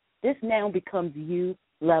yourself down. This now becomes you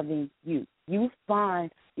loving you. You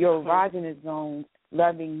find your erogenous zones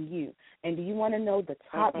loving you. And do you want to know the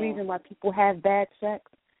top reason why people have bad sex?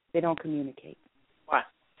 They don't communicate. Why?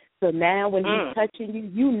 So now when he's touching you,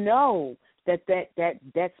 you know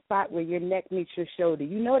that spot where your neck meets your shoulder,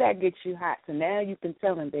 you know that gets you hot. So now you can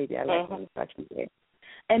tell him, baby, I like when you touch me there.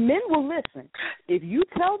 And men will listen. If you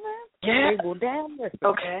tell them, they will damn listen.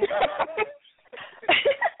 Okay.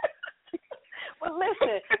 Well,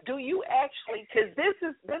 listen, do you actually? Because this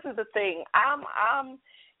is the thing.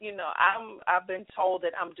 I've been told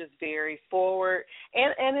that I'm just very forward,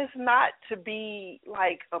 and it's not to be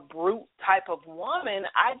like a brute type of woman.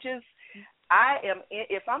 I am.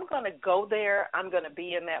 If I'm going to go there, I'm going to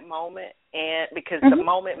be in that moment, and because the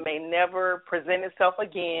moment may never present itself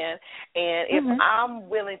again. And if I'm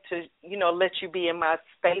willing to, let you be in my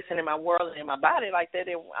space and in my world and in my body like that,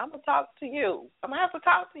 then I'm gonna talk to you. I'm gonna have to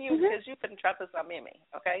talk to you because you couldn't trust something in me.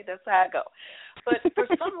 Okay, that's how I go. But for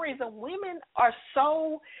some reason, women are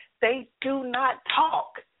they do not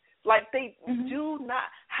talk. Like they do not.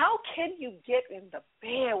 How can you get in the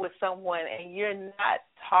bed with someone and you're not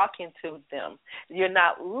talking to them? You're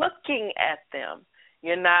not looking at them.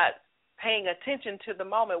 You're not paying attention to the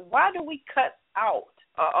moment. Why do we cut out?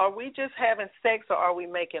 Are we just having sex, or are we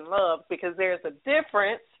making love? Because there's a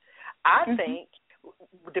difference, I think,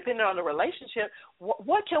 depending on the relationship.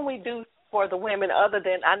 What can we do for the women other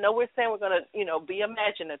than, I know we're saying we're going to, be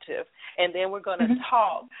imaginative, and then we're going to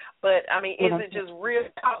talk. But, I mean, is it just real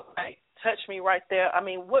talk, like, touch me right there? I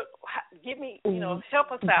mean, give me,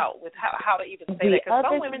 help us out with how to even say that. Because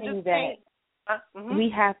some women just can't. We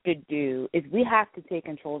have to do is we have to take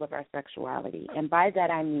control of our sexuality. And by that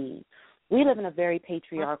I mean we live in a very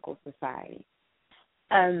patriarchal society.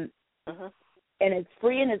 And as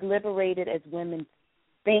free and as liberated as women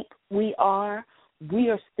think we are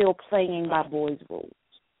still playing by boys' rules.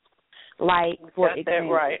 Like, for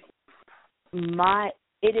example,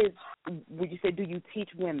 would you say, do you teach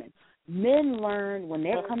women? Men learn when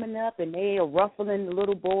they're coming up and they are ruffling the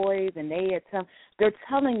little boys and they're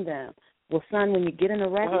telling them, well, son, when you get an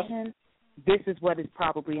erection, this is what is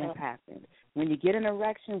probably happened. When you get an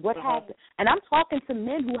erection, what happened? And I'm talking to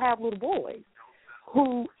men who have little boys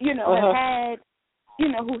who, have had,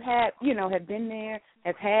 have been there,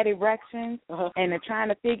 have had erections, and they're trying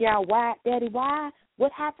to figure out why, Daddy, why?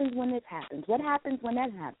 What happens when this happens? What happens when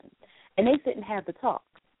that happens? And they sit and have the talk.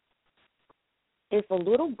 If a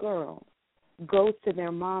little girl goes to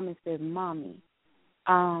their mom and says, Mommy,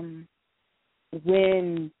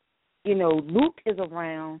 when, Luke is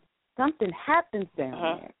around, something happens down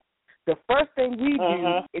there. The first thing we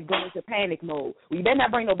do is go into panic mode. Well, you better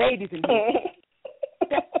not bring no babies in here.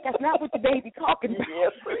 That's not what the baby's talking about.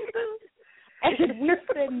 Yes, and we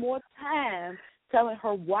spend more time telling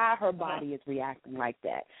her why her body is reacting like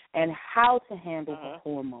that and how to handle her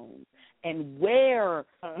hormones and where,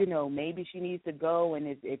 maybe she needs to go, and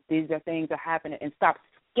if these are things that are happening, and stop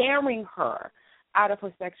scaring her out of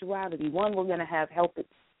her sexuality. One, we're going to have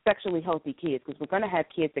sexually healthy kids, because we're going to have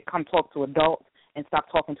kids that come talk to adults and stop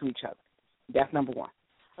talking to each other. That's number one.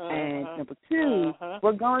 And number two,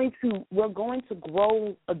 we're going to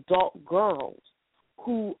grow adult girls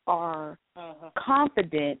who are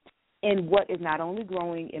confident in what is not only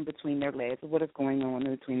growing in between their legs, but what is going on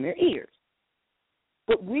in between their ears.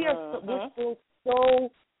 But we're still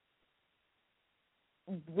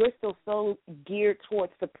so geared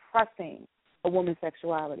towards suppressing a woman's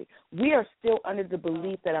sexuality. We are still under the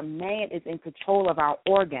belief that a man is in control of our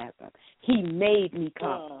orgasm. He made me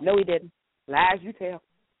come. No, he didn't. Lies you tell.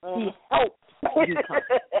 He helped You come.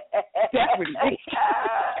 Definitely did.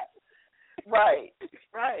 Right.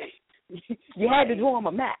 You had to draw him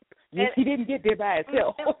a map. He didn't get there by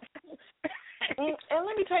himself. And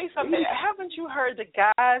let me tell you something. Haven't you heard the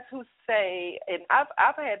guys who say, and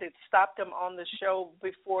I've had to stop them on the show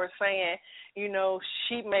before saying,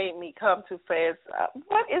 she made me come too fast.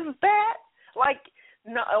 What is that? Like,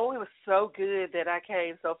 no, it was so good that I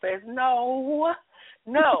came so fast. No,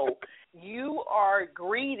 you are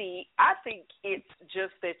greedy. I think it's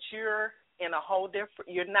just that you're in a whole different.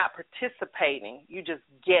 You're not participating. You just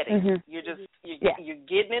getting. Mm-hmm. You're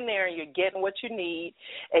getting in there and you're getting what you need,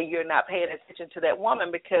 and you're not paying attention to that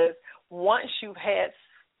woman, because once you've had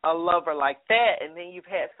a lover like that, and then you've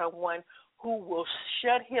had someone who will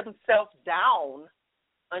shut himself down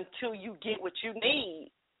until you get what you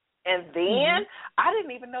need, and then I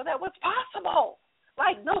didn't even know that was possible.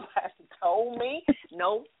 Like, nobody told me.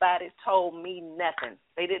 Nobody told me nothing.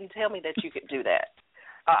 They didn't tell me that you could do that.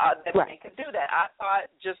 That they could do that. I thought,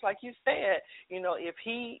 just like you said, if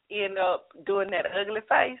he ended up doing that ugly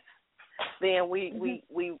face, then we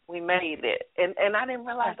made it. And I didn't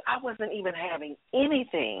realize I wasn't even having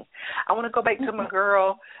anything. I want to go back to my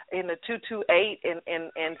girl in the 228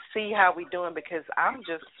 and see how we doing, because I'm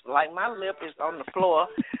just like, my lip is on the floor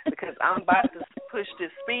because I'm about to push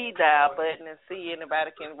this speed dial button and see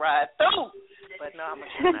anybody can ride through. But no, I'm going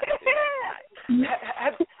to try not to do that.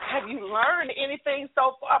 Have you learned anything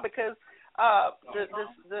so far? Because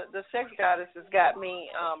the sex goddess has got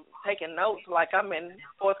me taking notes like I'm in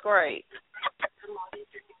 4th grade.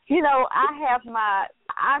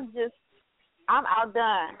 I'm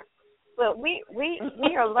outdone. But we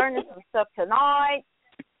are learning some stuff tonight.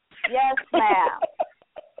 Yes, ma'am.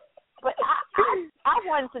 But I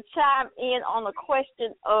wanted to chime in on the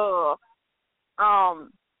question of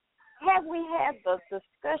have we had the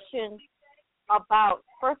discussion about,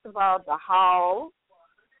 first of all, the halls?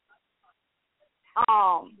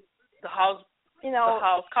 The halls, the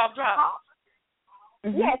halls cough drop.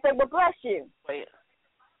 Mm-hmm. Yes, they will bless you. Wait.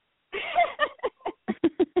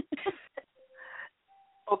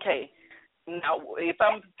 Okay. Now, if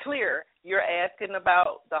I'm clear, you're asking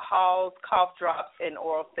about the halls, cough drops, and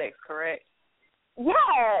oral sex, correct?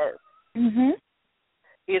 Yes. Mhm.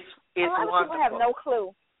 It's a lot of wonderful. people have no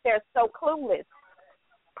clue. They're so clueless.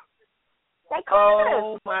 They're clueless.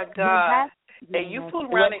 Oh my God! And you fool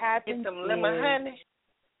around and get some lemon honey.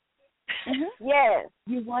 Mm-hmm. Yes.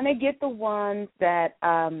 You want to get the ones that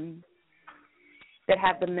have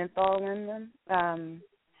the menthol in them,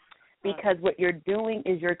 because what you're doing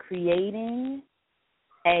is you're creating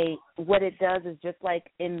what it does is just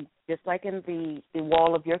like in the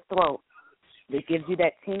wall of your throat, it gives you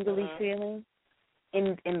that tingly feeling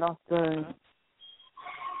in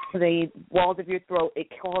the walls of your throat. It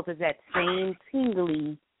causes that same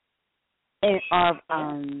tingly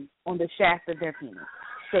on the shaft of their penis.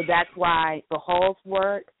 So that's why the halls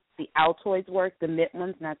work, the Altoids work, the mint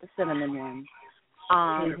ones, not the cinnamon ones,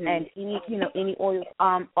 and any oils.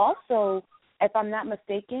 Also, if I'm not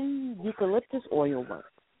mistaken, eucalyptus oil works.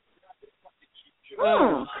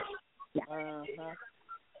 Yeah.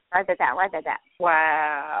 Write that down.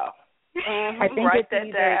 Wow. I think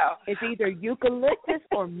it's either eucalyptus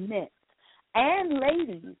or mint. And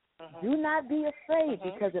ladies, do not be afraid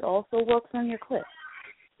because it also works on your clit.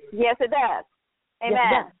 Yes, it does. Amen.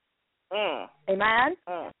 Yes, it does. Amen.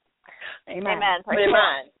 Amen. Amen.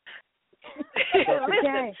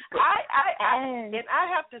 Listen, I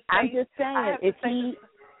have to say, I'm just saying, if he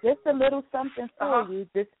just a little something for you,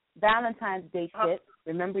 this Valentine's Day tip.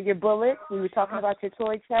 Remember your bullets? We were talking about your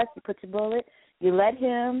toy chest. You put your bullet. You let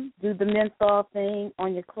him do the menthol thing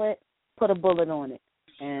on your clit. Put a bullet on it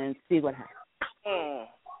and see what happens.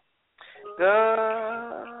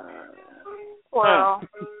 Good. Well,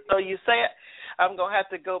 so you say I'm gonna have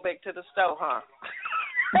to go back to the store, huh?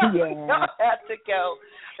 Yeah. I'm gonna have to go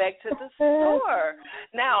back to the store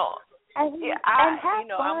now. And have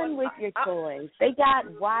fun with your toys. They got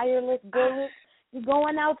wireless bullets. You're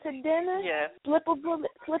going out to dinner. Yeah. Slip a bullet in.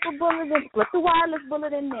 Slip the wireless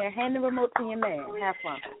bullet in there. Hand the remote to your man. Have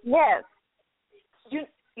fun. Yes.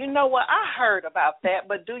 You know what? I heard about that,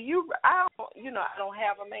 but I don't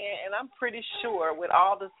have a man, and I'm pretty sure with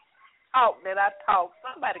all the talk that I talk,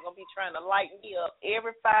 somebody gonna be trying to light me up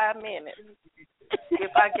every 5 minutes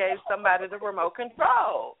if I gave somebody the remote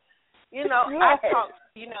control. Yes. I talk,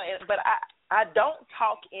 but I don't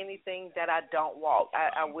talk anything that I don't walk.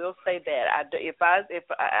 I will say that. If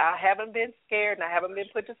I haven't been scared and I haven't been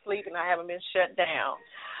put to sleep and I haven't been shut down,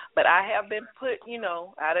 but I have been put.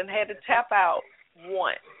 I done had to tap out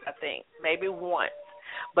once, I think, maybe once.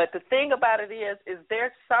 But the thing about it is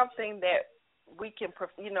there's something that we can,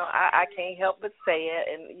 I can't help but say it,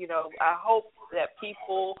 and I hope that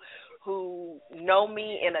people who know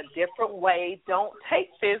me in a different way don't take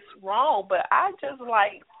this wrong, but I just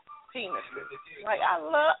like penises. Like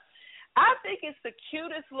I think it's the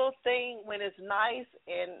cutest little thing when it's nice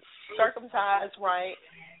and circumcised right.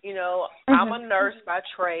 I'm a nurse by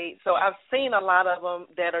trade, so I've seen a lot of them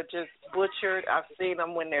that are just butchered. I've seen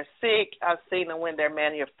them when they're sick. I've seen them when they're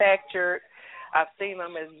manufactured. I've seen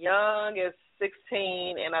them as young as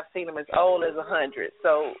 16, and I've seen them as old as 100.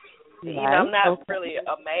 So, I'm not really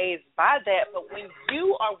amazed by that. But when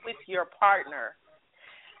you are with your partner,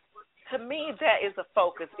 to me, that is a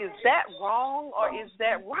focus. Is that wrong or is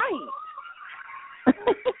that right?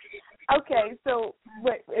 Okay, so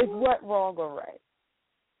is what wrong or right?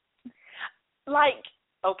 Like,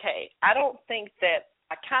 okay, I don't think that,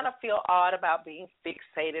 I kind of feel odd about being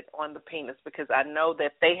fixated on the penis because I know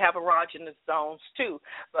that they have erogenous zones too.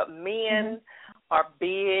 But men are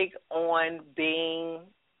big on being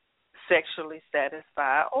sexually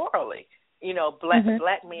satisfied orally.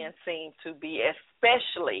 Black men seem to be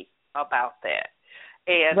especially about that.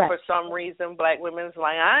 And for some reason, black women's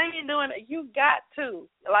like, I ain't doing it. You got to.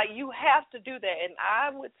 Like, you have to do that. And I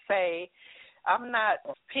would say, I'm not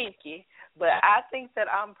pinky, but I think that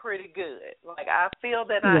I'm pretty good. Like, I feel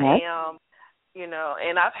that I am,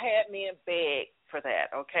 and I've had men beg for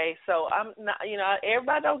that, okay? So I'm not,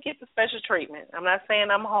 everybody don't get the special treatment. I'm not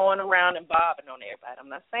saying I'm hoeing around and bobbing on everybody. I'm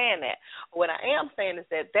not saying that. What I am saying is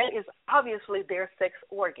that is obviously their sex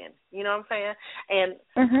organ. You know what I'm saying?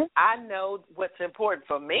 And I know what's important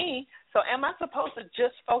for me. So am I supposed to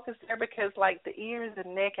just focus there because, like, the ears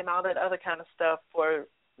and neck and all that other kind of stuff for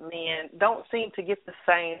men don't seem to get the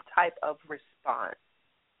same type of response?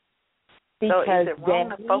 Because so is it wrong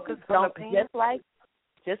to focus on the penis?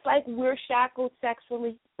 Just like we're shackled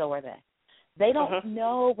sexually, so are they. They don't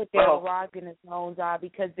know what their erogenous zones are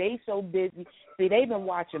because they so busy. See, they've been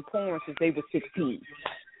watching porn since they were 16,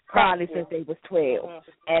 probably since they was 12.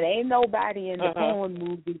 And ain't nobody in the porn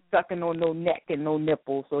movie sucking on no neck and no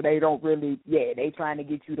nipples, so they don't really, they trying to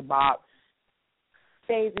get you to bob.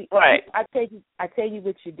 Daisy, I tell you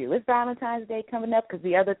what you do. It's Valentine's Day coming up because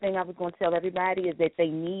the other thing I was going to tell everybody is that they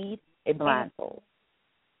need a blindfold.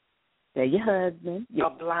 They're your husband,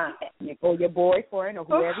 or your boyfriend, or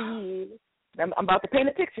whoever he is. I'm about to paint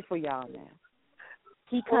a picture for y'all now.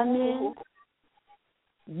 He come in,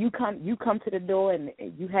 you come to the door, and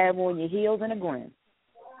you have on your heels and a grin.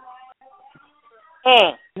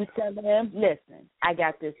 You tell him, listen, I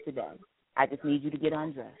got this today. I just need you to get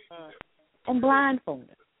undressed. And blindfold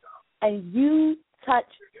him. And you touch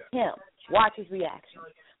him. Watch his reaction.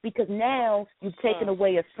 Because now you've taken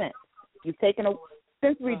away a sense. You've taken a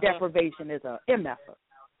sensory deprivation is a MF.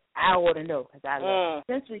 I ought to know because I love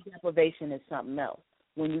it. Sensory deprivation is something else.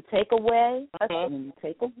 When you take away a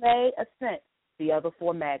sense, the other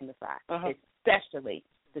four magnify, especially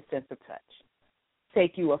the sense of touch.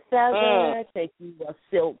 Take you a feather, take you a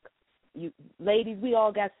silk. You ladies, we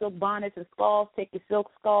all got silk bonnets and scarves. Take your silk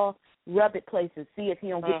scarf, rub it places, see if he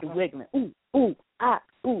don't get the wiggling. Ooh, ooh, ah,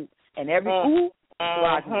 ooh, and every ooh,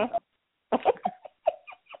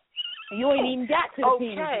 you ain't even got to the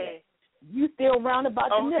penis yet. You still round about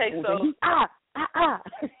the nipples. So, and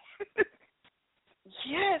he,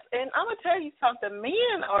 Yes, and I'm going to tell you something.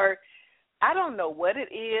 Men are, I don't know what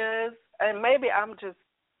it is, and maybe I'm just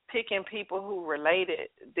picking people who related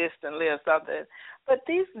distantly or something, but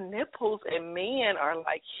these nipples in men are,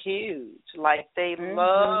 like, huge. Like, they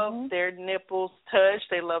love their nipples touched.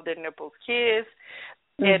 They love their nipples kissed.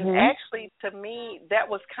 And actually, to me, that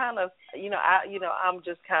was kind of, I'm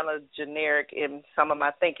just kind of generic in some of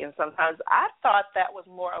my thinking. Sometimes I thought that was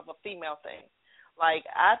more of a female thing. Like,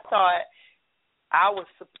 I thought that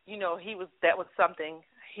was something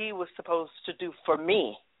he was supposed to do for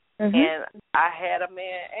me. And I had a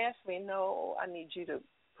man ask me, no, I need you to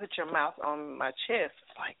put your mouth on my chest.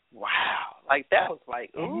 Like, wow. Like, that was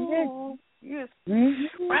like, ooh, yes,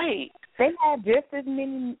 right. They have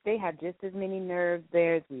just as many nerves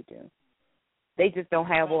there as we do. They just don't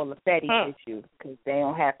have all the fatty tissue because they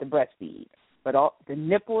don't have to breastfeed. But all the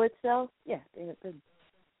nipple itself, they're good.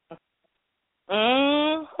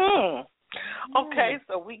 Okay,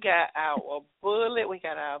 so we got our bullet, we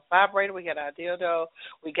got our vibrator, we got our dildo,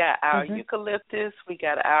 we got our eucalyptus, we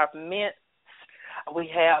got our mint, we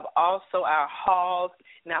have also our hog.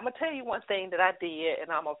 Now, I'm going to tell you one thing that I did, and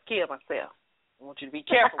I'm going to kill myself. I want you to be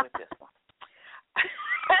careful with this one.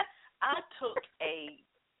 I took a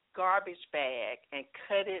garbage bag and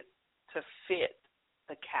cut it to fit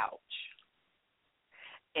the couch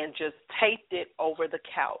and just taped it over the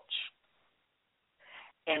couch.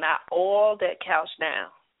 And I oiled that couch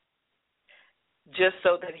down. just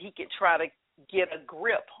so that he could try to get a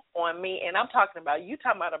grip on me. And I'm talking about, you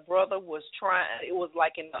talking about a brother was trying, it was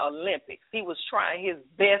like in the Olympics. He was trying his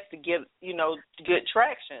best to get, good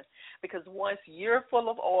traction, because once you're full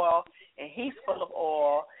of oil and he's full of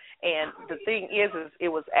oil, and the thing is it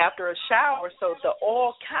was after a shower, so the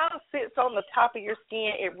oil kind of sits on the top of your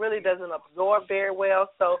skin. It really doesn't absorb very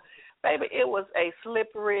well. So, baby, it was a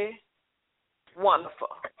slippery,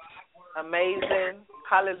 wonderful, amazing,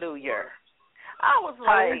 hallelujah. I was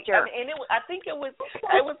like, I think it was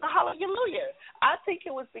a hallelujah. I think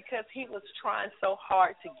it was because he was trying so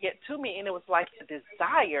hard to get to me, and it was like a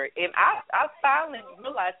desire. And I finally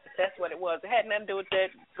realized that that's what it was. It had nothing to do with that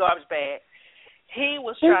garbage bag. He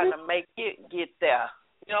was trying to make it get there.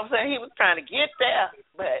 You know what I'm saying? He was trying to get there,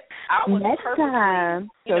 but I was next time,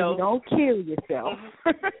 so you don't kill yourself.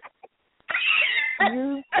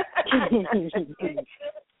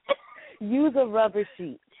 Use a rubber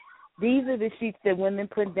sheet. These are the sheets that women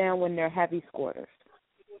put down when they're heavy squirters.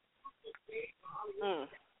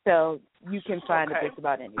 So you can find it just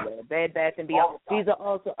about anywhere. Bed Bath & Beyond. These are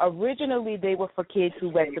also, originally they were for kids who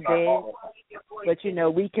wet the bed, but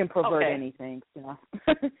we can pervert anything. So,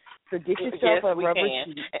 so get yourself a rubber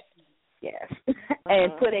sheet. Yes,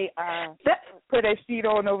 and put a sheet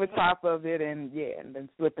on over top of it, and then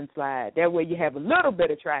slip and slide. That way you have a little bit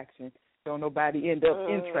of traction, so nobody end up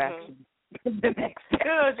in traction. The next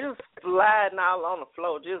time. Just sliding all on the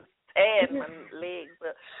floor, just tearing my legs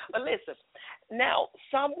up. But listen, now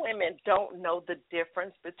some women don't know the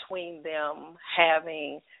difference between them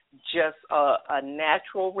having just a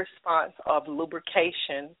natural response of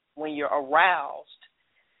lubrication when you're aroused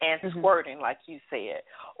and squirting, like you said,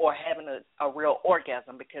 or having a real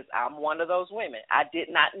orgasm, because I'm one of those women. I did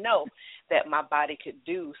not know that my body could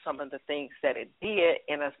do some of the things that it did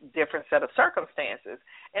in a different set of circumstances.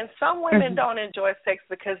 And some women don't enjoy sex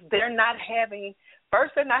because they're not having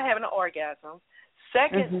an orgasm.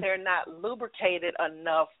 Second, they're not lubricated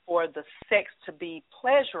enough for the sex to be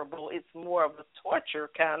pleasurable. It's more of a torture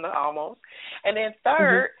kind of almost. And then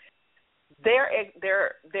third,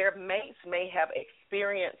 their mates may have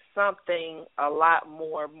experienced something a lot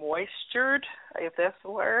more moistured, if that's the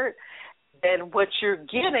word, than what you're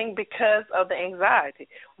getting because of the anxiety.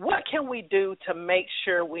 What can we do to make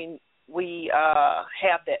sure we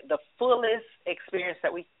have the fullest experience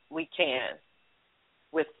that we can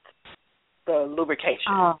with the lubrication?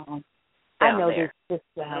 I know this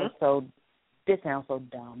sounds so. This sounds so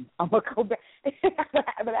dumb. I'm going to go back,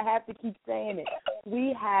 but I have to keep saying it.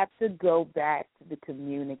 We have to go back to the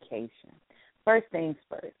communication. First things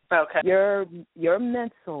first. Okay. Your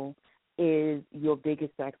mental is your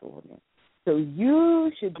biggest sex organ. So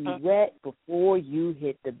you should be wet before you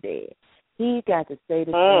hit the bed. He got to say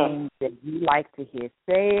the things that you like to hear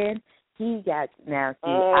said.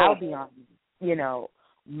 I'll be honest,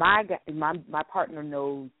 my partner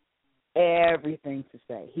knows everything to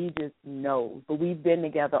say. He just knows. But we've been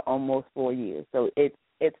together almost 4 years, so it's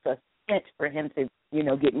a cinch for him to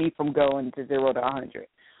get me from going to 0 to 100.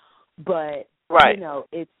 But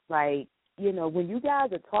it's like when you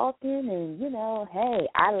guys are talking and hey,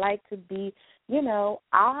 I like to be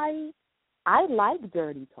I like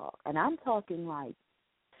dirty talk, and I'm talking like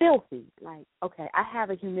filthy. Like, okay, I have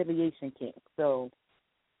a humiliation kink, so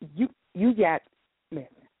you got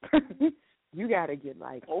listen. You gotta get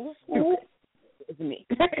like, it's me.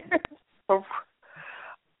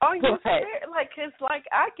 Are you scared? Like, it's like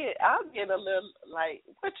I'll get a little like,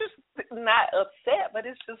 but just not upset, but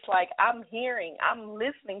it's just like I'm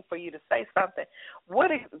listening for you to say something.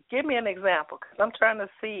 Give me an example, because I'm trying to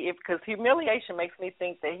see because humiliation makes me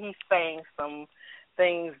think that he's saying some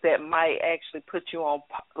things that might actually put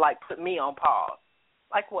me on pause.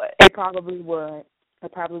 Like what? It probably would.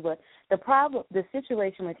 The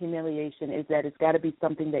situation with humiliation is that it's got to be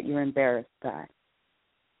something that you're embarrassed by,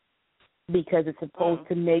 because it's supposed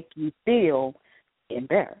to make you feel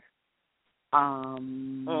embarrassed.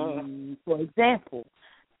 For example,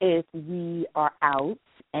 if we are out,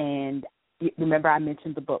 and remember I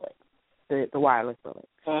mentioned the bullet, the wireless bullet.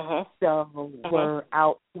 So we're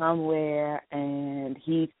out somewhere, and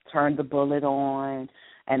he turned the bullet on.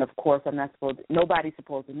 And, of course, nobody's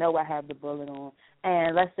supposed to know I have the bullet on.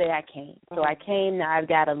 And let's say I came. So I came, now I've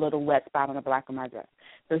got a little wet spot on the back of my dress.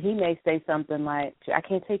 So he may say something like, I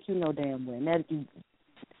can't take you no damn way. Now,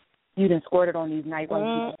 you done squirted on these nice young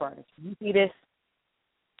people's furniture. You see this?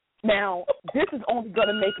 Now, this is only going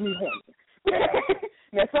to make me horny.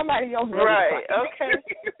 Now, somebody else knows. Right, okay.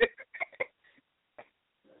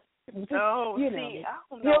 Oh, see, I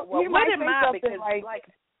don't know. Well, what am I? Because, like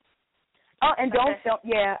oh, and don't,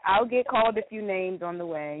 I'll get called a few names on the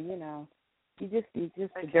way, You just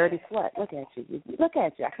a dirty slut. Look at you. Look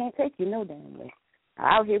at you. I can't take you no damn way.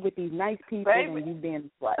 Out here with these nice people and you being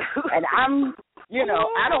a slut. And I'm,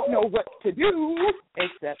 I don't know what to do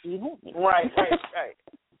except be horny. Right.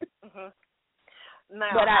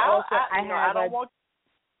 Now, but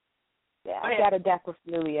I got a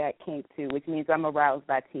dacrophiliac kink too, which means I'm aroused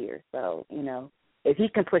by tears. So, if he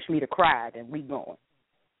can push me to cry, then we going.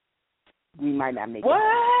 We might not make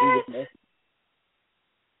it.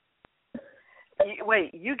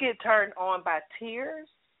 Wait, you get turned on by tears?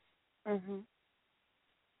 Mhm.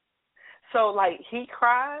 So, like, he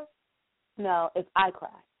cries? No, if I cry.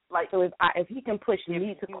 So if he can push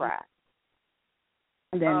me to cry,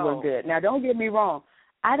 then we're good. Now, don't get me wrong.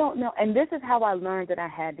 I don't know, and this is how I learned that I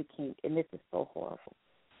had the kink, and this is so horrible.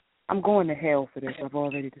 I'm going to hell for this. I've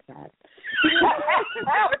already decided.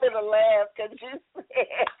 I was going to laugh because you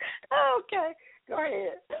said, okay, go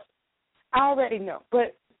ahead. I already know,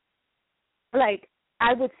 but,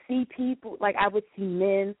 I would see people, I would see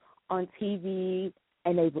men on TV,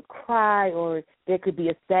 and they would cry, or there could be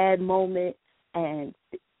a sad moment, and,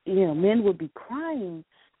 men would be crying,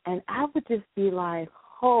 and I would just be like,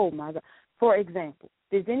 oh, my God. For example,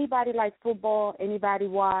 does anybody like football? Anybody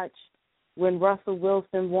watch when Russell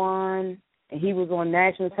Wilson won and he was on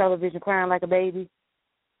national television crying like a baby?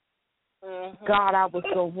 Mm-hmm. God, I was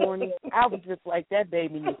so horny. I was just like, that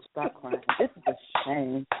baby needs to stop crying. This is a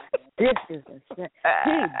shame. This is a shame.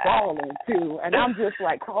 He's balling, too. And I'm just,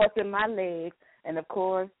 crossing my legs. And, of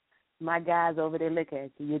course, my guys over there look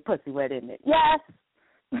at you. Your pussy wet, isn't it? Yes.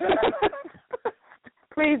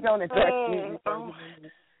 Please don't address me.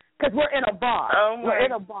 Because we're in a bar. We're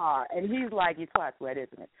in a bar. And he's like, your twat's wet,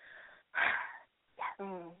 isn't it?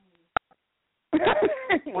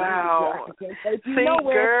 Wow. See,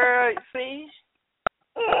 girl, see?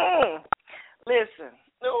 Listen.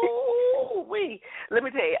 Let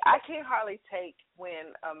me tell you, I can't hardly take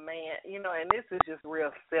when a man, and this is just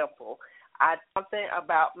real simple. Something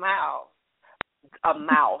about mouth,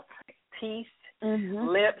 teeth,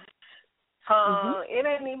 lips, tongue. It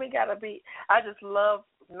ain't even got to be. I just love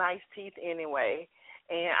nice teeth anyway,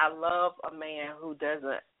 and I love a man who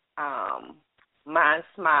doesn't mind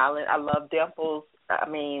smiling. I love dimples. I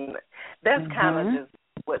mean, that's kind of just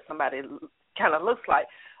what somebody kind of looks like.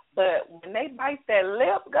 But when they bite that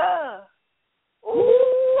lip, girl,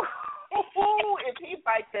 if he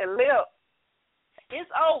bites that lip,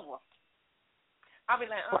 it's over. I'll be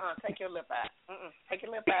like, take your lip out. Take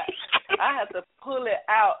your lip out. I have to pull it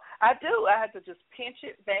out. I do. I have to just pinch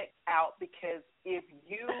it back out because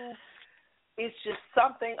it's just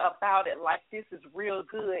something about it. Like, this is real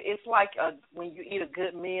good. It's like when you eat a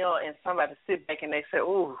good meal and somebody sit back and they say,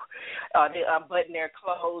 ooh, they unbutton their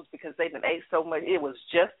clothes because they done ate so much. It was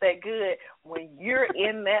just that good. When you're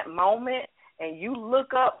in that moment and you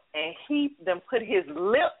look up and he done put his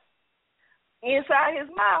lip inside his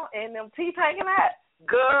mouth and them teeth hanging out,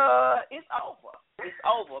 girl, it's over. It's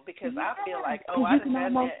over because I feel like, I done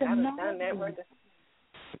done that. I done done that.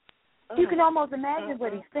 You can almost imagine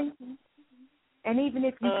what he's thinking. And even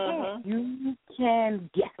if you can't, you can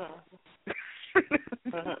guess.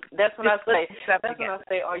 That's what I say. That's when I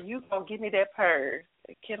say, are you going to give me that purse?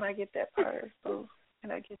 Can I get that purse? Ooh, can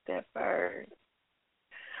I get that purse?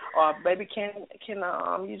 Or, baby, can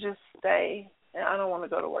you just stay? I don't want to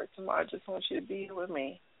go to work tomorrow. I just want you to be here with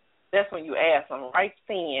me. That's when you ask them right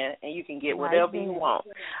then, and you can get whatever you want.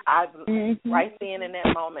 Right then in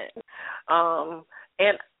that moment. And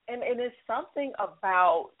it's something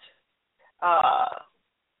about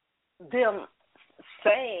them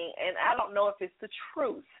saying, and I don't know if it's the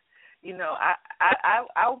truth.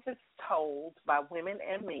 I was told by women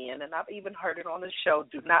and men, and I've even heard it on the show,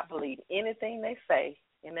 do not believe anything they say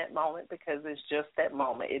in that moment because it's just that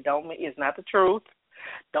moment. It's not the truth.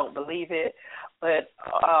 Don't believe it. But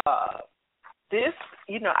this,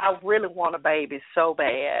 I really want a baby so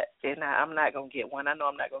bad, and I'm not going to get one. I know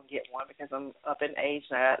I'm not going to get one because I'm up in age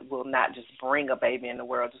now. I will not just bring a baby in the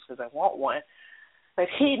world just because I want one. But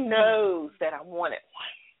he knows that I wanted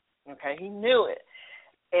one. Okay, he knew it.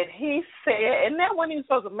 And he said, and that wasn't even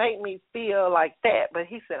supposed to make me feel like that, but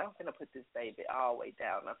he said, I'm going to put this baby all the way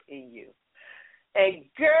down up in you. And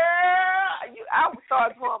girl, I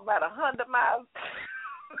started going about 100 miles.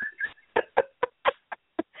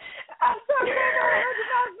 I started going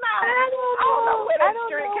 100 miles an hour. I don't know where that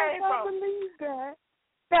strength came from. I don't believe that.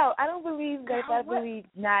 No, I don't believe that. I believe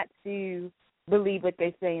not to believe what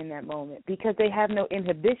they say in that moment because they have no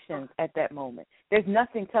inhibitions at that moment. There's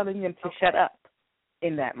nothing telling them to shut up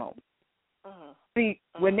in that moment. See,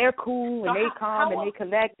 when they're cool, when they calm and they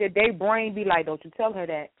collected, their brain be like, don't you tell her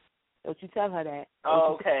that. Don't you tell her that.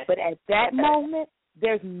 Oh, okay. But at that moment,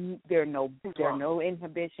 there are no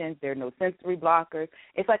inhibitions, there are no sensory blockers.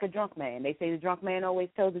 It's like a drunk man. They say the drunk man always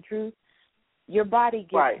tells the truth. Your body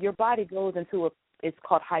goes into it's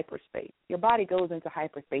called hyperspace. Your body goes into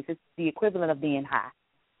hyperspace. It's the equivalent of being high.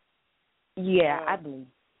 Yeah, I believe.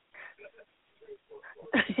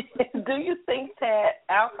 Do you think that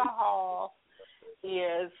alcohol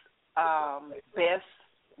is best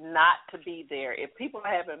not to be there? If people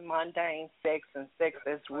are having mundane sex and sex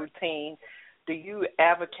as routine, do you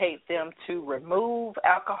advocate them to remove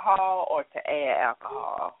alcohol or to add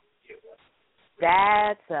alcohol?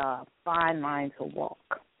 That's a fine line to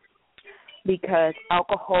walk because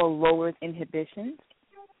alcohol lowers inhibitions,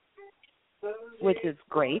 which is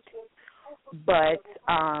great. But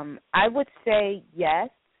I would say yes.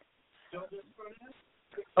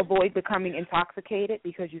 Avoid becoming intoxicated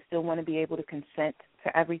because you still want to be able to consent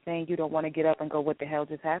to everything. You don't want to get up and go, what the hell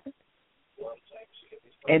just happened?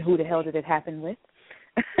 And who the hell did it happen with?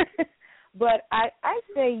 But I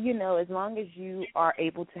say, as long as you are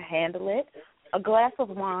able to handle it, a glass of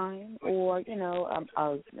wine or,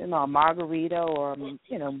 a margarita or,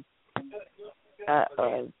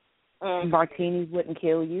 martini wouldn't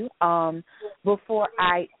kill you.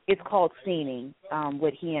 It's called scening,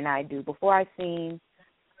 what he and I do. Before I scene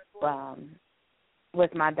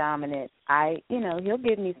with my dominant, he'll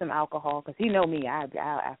give me some alcohol because me,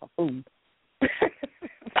 I'll act a fool.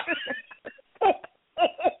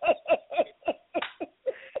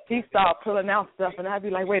 He start pulling out stuff, and I'd be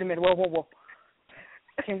like, wait a minute, whoa.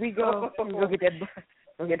 Can we go get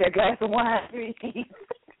that glass of wine, please?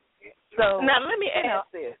 So now let me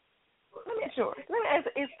ask this. Let me ask,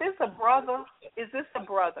 is this a brother?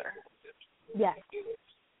 Yes.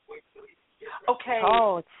 Okay.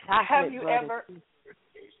 Oh, have you brother. ever?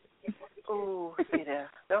 Ooh, see there.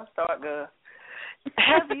 Don't start good.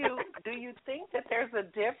 Do you think that there's a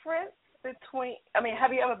difference between? I mean,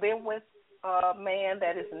 have you ever been with a man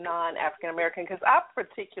that is non-African American? Because I'm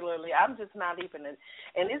just not even, and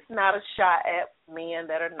it's not a shot at men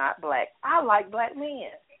that are not black. I like black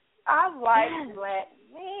men. Black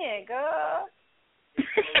men, girl.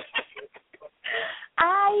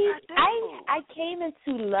 I came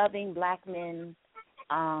into loving black men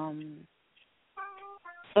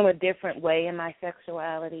in a different way in my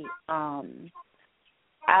sexuality.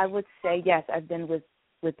 I would say yes, I've been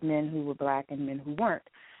with men who were black and men who weren't.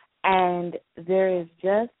 And there is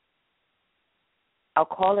just, I'll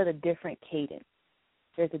call it a different cadence.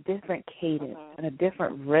 There's a different cadence and a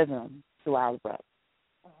different rhythm to our brothers.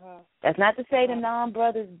 That's not to say the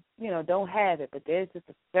non-brothers, don't have it, but there's just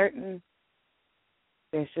a certain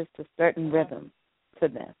rhythm to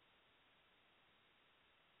them.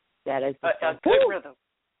 That is a good rhythm.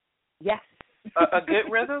 Yes. A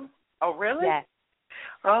good rhythm? Oh, really? Yes.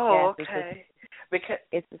 Oh, yes, okay. Because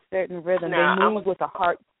it's a certain rhythm. Now, they move with a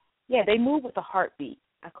heart. Yeah, they move with a heartbeat.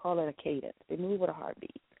 I call it a cadence. They move with a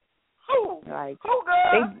heartbeat. Who? Like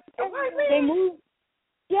girl? They move.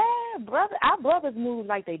 Yeah, brother. Our brothers move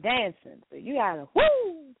like they dancing. So you gotta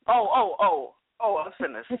whoo. Oh! I was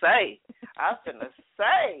finna say.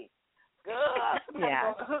 Girl,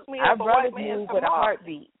 yeah. Hook me Our up brothers a white man move with a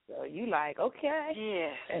heartbeat. So you like, okay.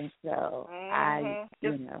 Yeah. And so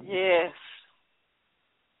Yes.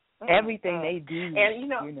 Everything they do,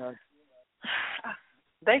 and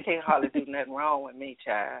they can't hardly do nothing wrong with me,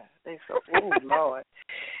 child. They so, oh Lord.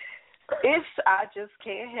 I just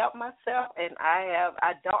can't help myself, and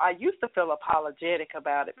I used to feel apologetic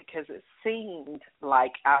about it because it seemed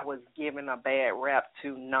like I was giving a bad rap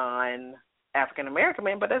to non-African American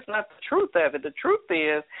men, but that's not the truth of it. The truth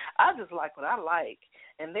is, I just like what I like,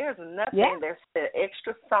 and there's nothing, there's the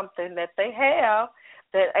extra something that they have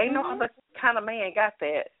that ain't no other kind of man got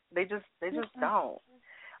that. They just don't.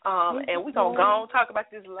 And we're going to go on talk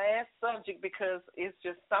about this last subject because it's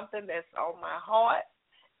just something that's on my heart.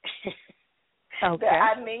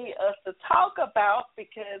 That I need us to talk about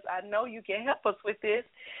because I know you can help us with this,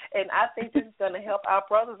 and I think this is going to help our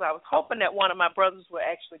brothers. I was hoping that one of my brothers would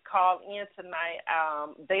actually call in tonight.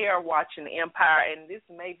 They are watching Empire, and this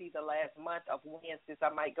may be the last month of Wednesdays. I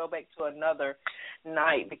might go back to another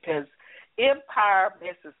night because Empire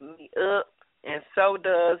messes me up, and so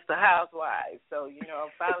does the Housewives. So, I'm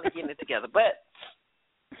finally getting it together. But,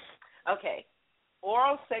 okay,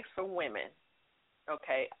 oral sex for women.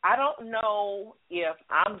 Okay, I don't know if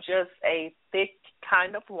I'm just a thick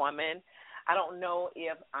kind of woman. I don't know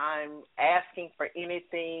if I'm asking for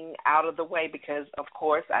anything out of the way because, of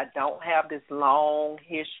course, I don't have this long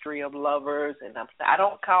history of lovers, and I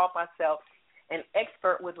don't call myself an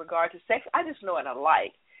expert with regard to sex. I just know what I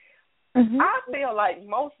like. I feel like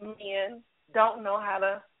most men don't know how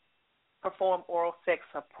to perform oral sex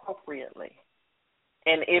appropriately.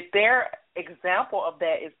 And if their example of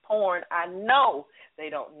that is porn, I know they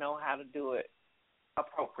don't know how to do it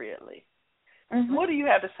appropriately. Mm-hmm. What do you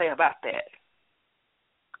have to say about that?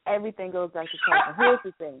 Everything goes back to something. Here's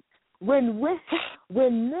the thing. When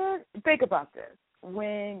men, think about this.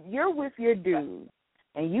 When you're with your dude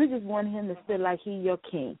and you just want him to feel like he your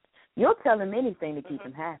king, you'll tell him anything to keep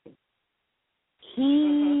him happy.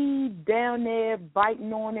 He down there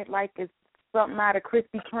biting on it like it's something out of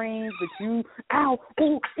Krispy Kremes, but you,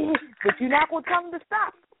 but you're not going to tell him to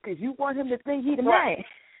stop because you want him to think he the man.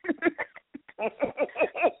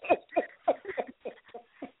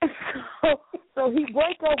 So he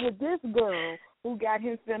break up with this girl who got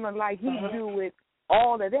him feeling like he do with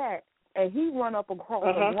all of that, and he run up across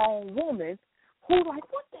a grown woman who like,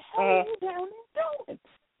 what the hell are you down there doing?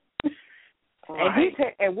 Right.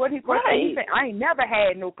 And what he said, I ain't never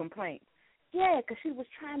had no complaints. Yeah, because she was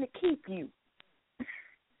trying to keep you.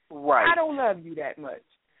 Right. I don't love you that much.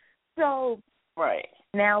 So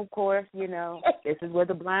now, of course, this is where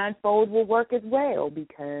the blindfold will work as well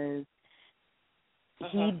because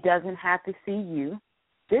he doesn't have to see you.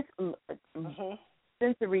 This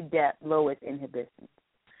sensory depth lowers inhibitions.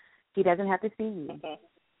 He doesn't have to see you.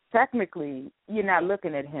 Technically, you're not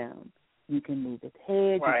looking at him. You can move his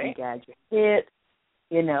head, you can guide your hips,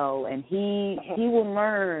 and he will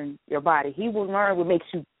learn your body. He will learn what makes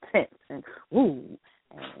you tense and ooh,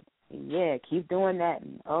 and yeah, keep doing that,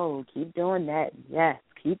 and keep doing that, and yes,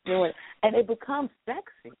 keep doing it, and it becomes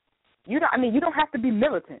sexy. You don't have to be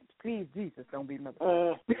militant. Please, Jesus, don't be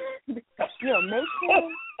militant. Make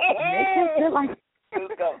him feel like,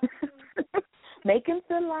 make him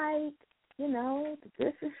feel like,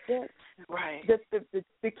 this is just right.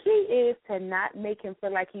 The key is to not make him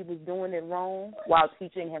feel like he was doing it wrong while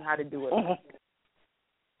teaching him how to do it right.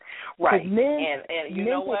 Right. Men, and you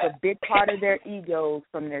men know take what? a big part of their egos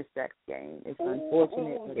from their sex game. It's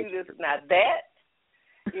unfortunate, but it's true. Now that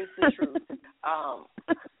is the truth.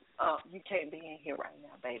 You can't be in here right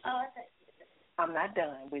now, baby. I'm not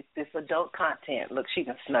done with this adult content. Look, she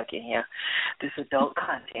done snuck in here. This adult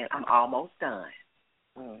content, I'm almost done.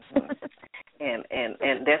 And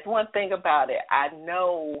that's one thing about it. I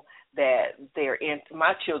know that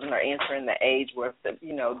my children are entering the age where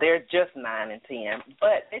they're just 9 and 10,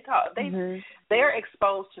 but they're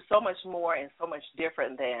exposed to so much more and so much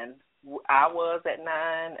different than I was at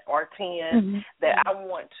 9 or 10 that I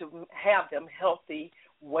want to have them healthy,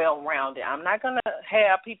 well-rounded. I'm not going to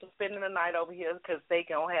have people spending the night over here because they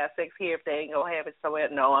going to have sex here if they ain't going to have it somewhere.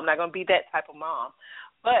 No, I'm not going to be that type of mom.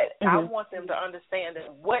 But I want them to understand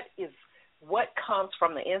that what comes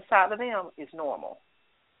from the inside of them is normal.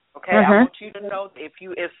 Okay, I want you to know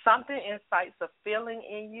if something incites a feeling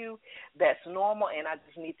in you that's normal, and I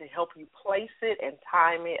just need to help you place it and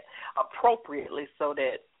time it appropriately so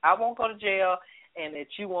that I won't go to jail and that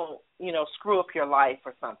you won't, screw up your life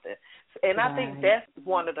or something. And I think that's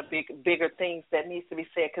one of the bigger things that needs to be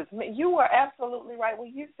said, because you are absolutely right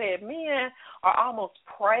when you said men are almost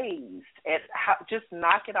praised at how, just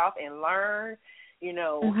knock it off and learn,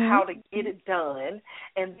 how to get it done.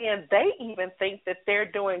 And then they even think that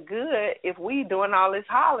they're doing good if we doing all this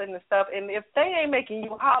hollering and stuff. And if they ain't making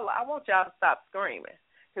you holler, I want y'all to stop screaming.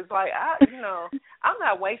 Because, I'm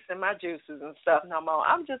not wasting my juices and stuff no more.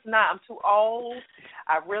 I'm just not. I'm too old.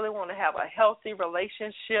 I really want to have a healthy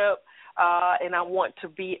relationship, and I want to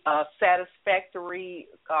be a satisfactory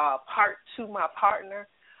part to my partner.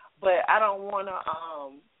 But I don't want to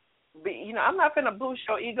I'm not going to boost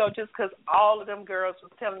your ego just because all of them girls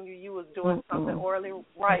was telling you was doing something orally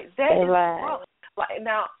right. That is wrong.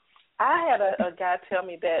 Now, I had a guy tell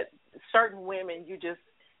me that certain women you just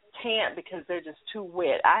can't because they're just too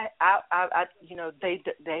wet.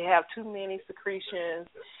 They have too many secretions.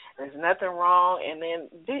 There's nothing wrong. And then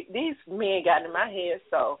these men got in my head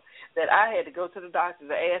so that I had to go to the doctor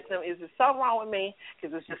to ask them, is there something wrong with me?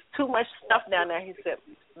 Because there's just too much stuff down there. He said,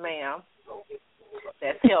 ma'am,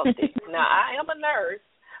 that's healthy. Now, I am a nurse,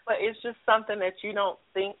 but it's just something that you don't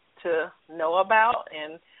think to know about.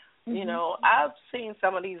 And, I've seen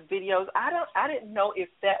some of these videos. I didn't know if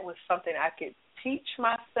that was something I could teach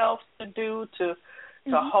myself to do, to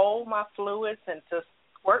hold my fluids and to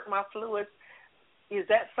squirt my fluids. Is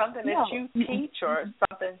that something that you teach or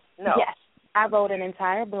something? No. Yes. I wrote an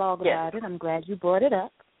entire blog about it. I'm glad you brought it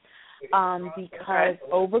up. Because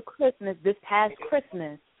over Christmas, this past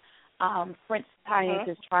Christmas, French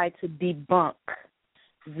scientists tried to debunk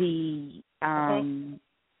the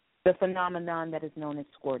phenomenon that is known as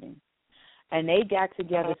squirting. And they got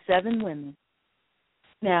together 7 women.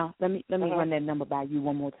 Now, let me run that number by you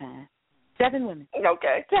one more time. 7 women.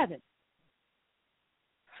 Okay. 7.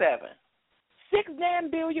 6 damn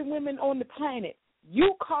billion women on the planet.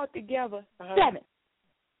 You called together 7.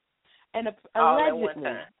 And all at one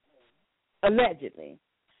time. Allegedly,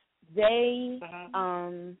 they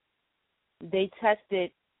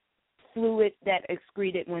tested fluid that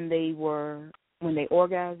excreted when they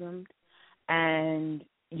orgasmed and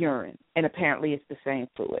urine, and apparently it's the same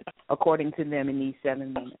fluid, according to them, in these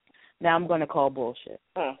 7 women. Now I'm going to call bullshit.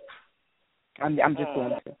 I'm just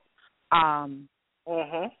going to.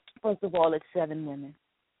 First of all, it's 7 women.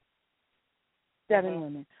 7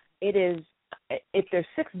 women. It is. If there's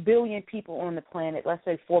 6 billion people on the planet, let's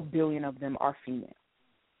say 4 billion of them are female.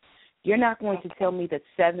 You're not going to tell me that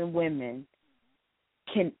 7 women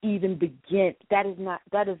can even begin. That is a not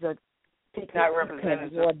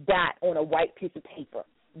representative. or a dot on a white piece of paper.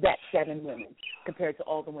 That's 7 women compared to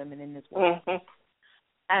all the women in this world.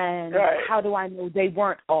 And how do I know they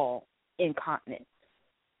weren't all incontinent,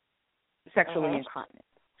 sexually incontinent?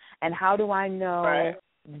 And how do I know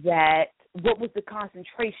that? What was the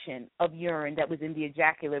concentration of urine that was in the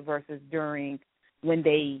ejaculate versus during when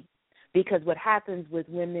they? Because what happens with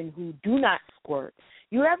women who do not squirt,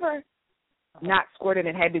 you ever not squirted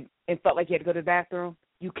and felt like you had to go to the bathroom?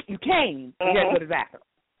 You came, you had to go to the bathroom.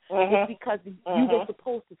 It's because you were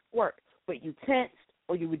supposed to squirt, but you tensed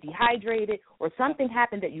or you were dehydrated or something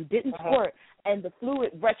happened that you didn't squirt, and the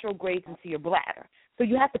fluid retrogrades into your bladder, so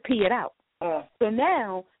you have to pee it out. So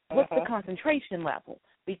now, what's the concentration level?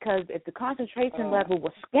 Because if the concentration level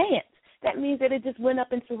was scant, that means that it just went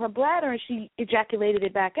up into her bladder and she ejaculated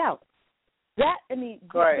it back out. There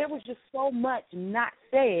was just so much not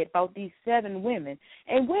said about these 7 women.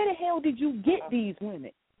 And where the hell did you get these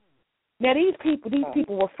women? Now, these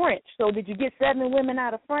people were French. So did you get 7 women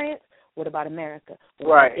out of France? What about America?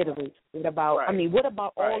 What about Italy? What about, what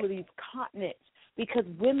about all of these continents? Because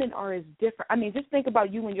women are as different. Just think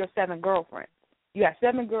about you and your 7 girlfriends. You have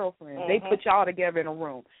 7 girlfriends. They put y'all together in a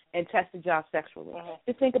room and tested y'all sexually.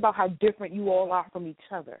 Just think about how different you all are from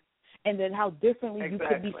each other, and then how differently you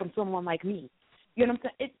could be from someone like me. You know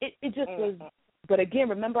what I'm saying? It just was. But again,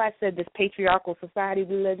 remember I said this patriarchal society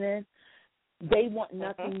we live in. They want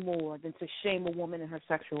nothing more than to shame a woman in her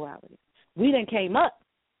sexuality. We done came up.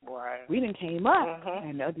 We done came up.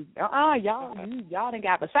 And y'all done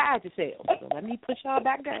got beside yourselves. So let me push y'all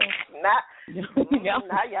back down. Now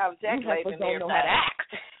y'all ejaculating don't know how to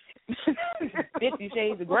act. 50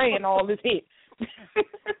 Shades of Grey and all this hit.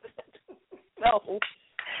 So,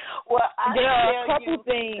 there are a couple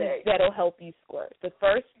things that'll help you squirt. The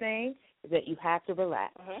first thing is that you have to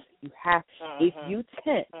relax. You have. If you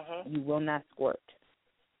tense, you will not squirt.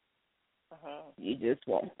 You just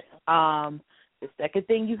won't. The second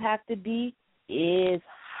thing you have to be is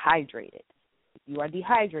hydrated. If you are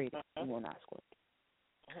dehydrated, you will not squirt.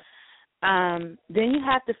 Then you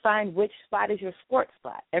have to find which spot is your squirt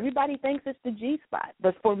spot. Everybody thinks it's the G spot,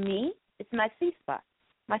 but for me, it's my C spot.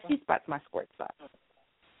 My C spot's my squirt spot.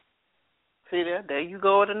 See there you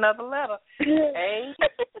go with another letter. A,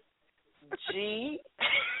 G,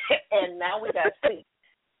 and now we got C.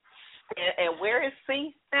 And where is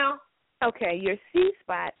C now? Okay, your C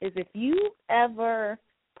spot is if you ever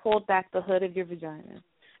pulled back the hood of your vagina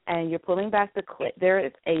and you're pulling back the clit, there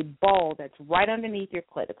is a ball that's right underneath your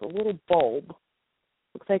clit. It's a little bulb.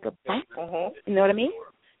 Looks like a bump. You know what I mean?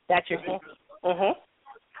 That's your C spot.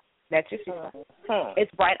 That's your C spot.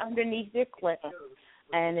 It's right underneath your clit,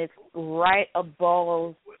 and it's right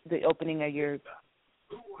above the opening of your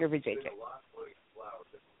vajayjay.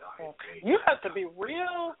 You have to be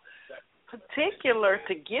real particular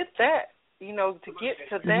to get that, to get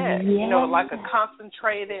to that, like a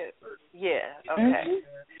concentrated,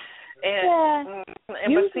 And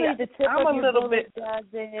usually but see, the tip I'm of a your little bullet bit does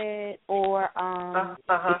it, or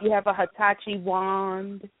if you have a Hitachi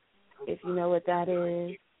wand, if you know what that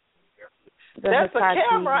is. That's Hitachi. A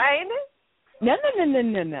camera, ain't it?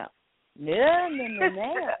 No.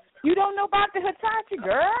 You don't know about the Hitachi,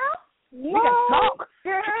 girl? No. We can talk.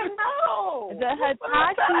 No. The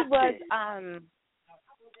Hitachi was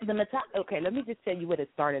okay, let me just tell you what it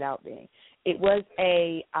started out being. It was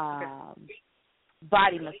a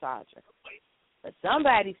body massager. But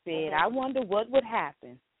somebody said, I wonder what would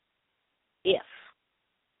happen if.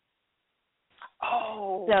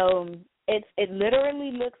 So it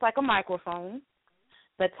literally looks like a microphone.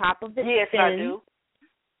 The top of it Yes, spins. I do.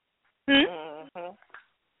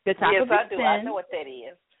 The top yes, of it I do. spins. I know what that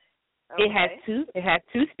is. Okay. It has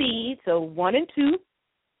 2 speeds, so 1 and 2.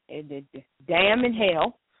 Damn in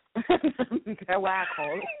hell. That's what I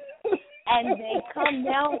call it. And they come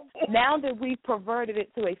now that we've perverted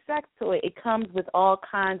it to a sex toy, it comes with all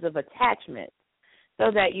kinds of attachments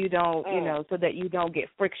so that you don't, so that you don't get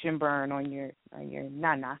friction burn on your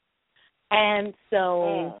nana. And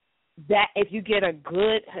so that if you get a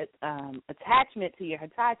good attachment to your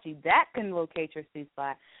Hitachi, that can locate your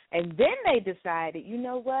C-spot. And then they decided, you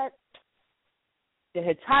know what? The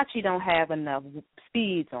Hitachi don't have enough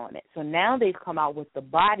speeds on it. So now they've come out with the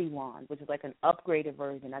body wand, which is like an upgraded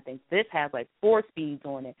version. I think this has like 4 speeds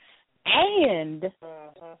on it. And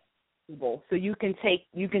so you can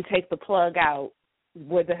take the plug out.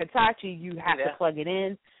 With the Hitachi, you have to plug it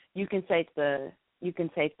in. You can take the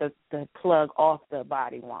plug off the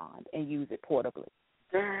body wand and use it portably.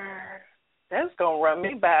 Girl, that's gonna run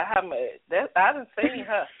me by how much? I done seen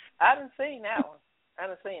her. I done seen that one.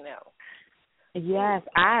 Yes,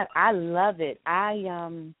 I love it.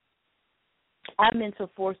 I'm into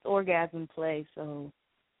forced orgasm play, so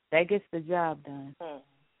that gets the job done.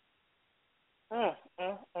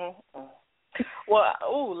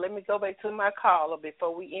 Well, let me go back to my caller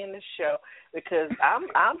before we end the show because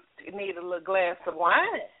I'm need a little glass of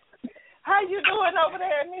wine. How you doing over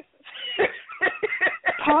there, Miss?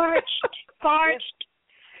 Parched.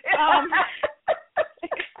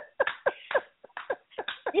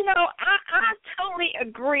 I totally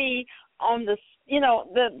agree on the.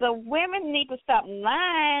 The women need to stop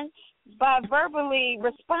lying by verbally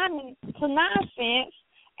responding to nonsense.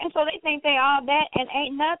 And so they think they all that and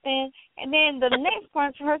ain't nothing. And then the next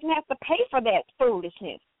person has to pay for that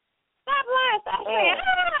foolishness. Stop lying. Stop saying,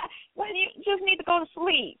 well, you just need to go to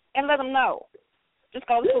sleep and let them know. Just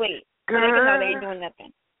go to sleep. So they can know they ain't doing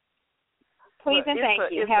nothing. Please and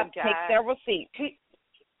thank you. Have to take several seats.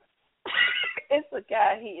 It's a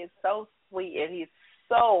guy. He is so sweet and he's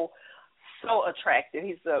so attractive.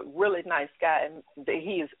 He's a really nice guy, and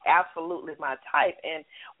he is absolutely my type. And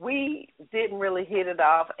we didn't really hit it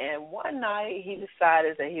off. And one night he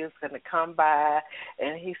decided that he was going to come by,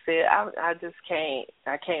 and he said, "I just can't.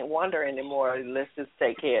 I can't wonder anymore. Let's just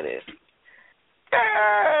take care of this."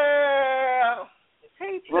 Girl,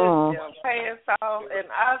 he took them pants off, and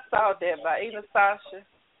I saw that by Ina Sasha.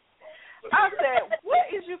 I said,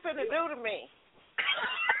 "What is you finna do to me?"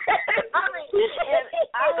 And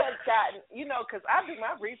I have gotten, because I do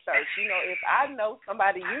my research. If I know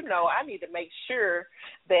somebody, I need to make sure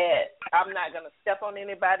that I'm not going to step on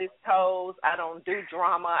anybody's toes. I don't do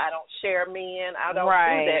drama. I don't share men. I don't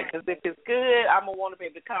do that because if it's good, I'm going to want to be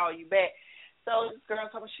able to call you back. So this girl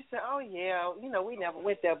told me, she said, "Oh, yeah, we never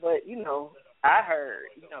went there, but, I heard,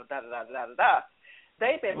 da-da-da-da-da-da."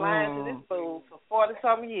 They've been lying to this fool for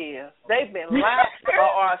 40-something years. They've been lying,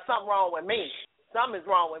 or something wrong with me. Something is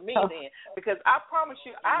wrong with me then, because I promise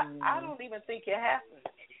you, I don't even think it happened.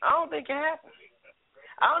 I don't think it happened.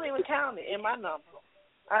 I don't even count it in my number.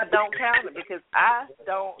 I don't count it because I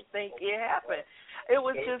don't think it happened. It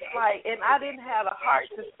was just like, and I didn't have the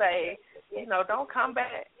heart to say, don't come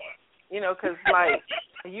back, because like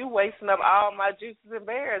you wasting up all my juices and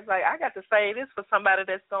berries. Like I got to say this for somebody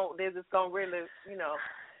that's gonna really,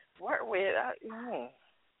 work with.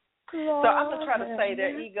 So I'm gonna try to say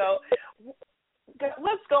that ego.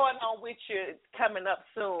 What's going on with you coming up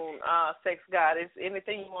soon, Sex Goddess?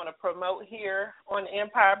 Anything you want to promote here on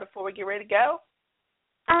Empire before we get ready to go?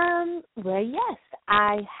 Well, yes,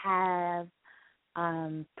 I have.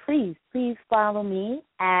 Please follow me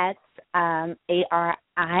at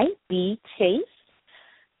ARIB Chase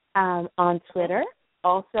on Twitter.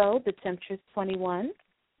 Also, the Temptress 21.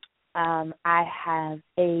 I have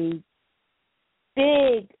a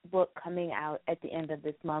big book coming out at the end of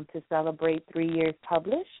this month to celebrate 3 years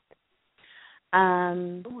published.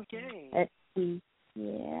 Let's see.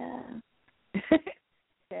 Yeah.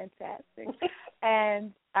 Fantastic.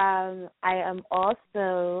 And I am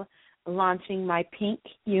also launching my Pink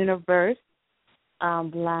Universe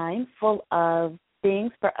line full of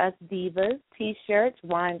things for us divas, T-shirts,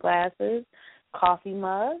 wine glasses, coffee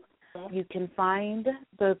mugs. You can find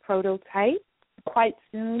the prototype quite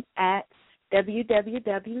soon at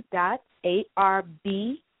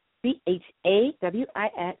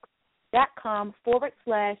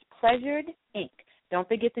www.arbchawix.com/Pleasured Inc. Don't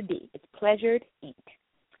forget the D. It's Pleasured Inc.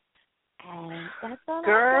 And that's all.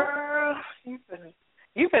 Girl, you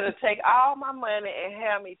better take all my money and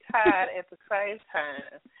have me tied at the same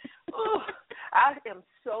time. Ooh, I am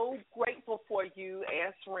so grateful for you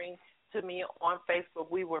answering to me on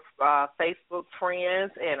Facebook. We were Facebook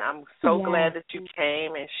friends, and I'm so glad that you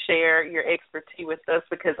came and shared your expertise with us,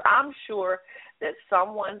 because I'm sure that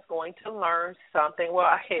someone's going to learn something.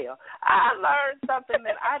 Well, hell, I learned something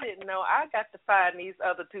that I didn't know. I got to find these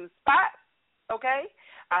other 2 spots, okay?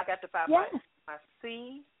 I got to find my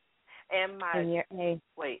C and my A.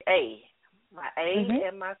 My A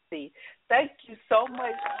and my C. Thank you so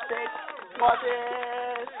much, Sex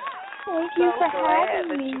Goddess. Thank you for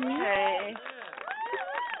having me.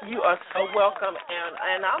 You are so welcome,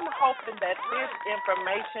 and I'm hoping that this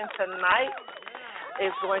information tonight is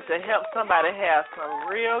going to help somebody have some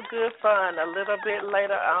real good fun a little bit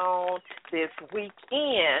later on this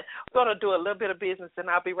weekend. We're going to do a little bit of business, and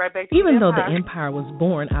I'll be right back to you. Even though the Empire was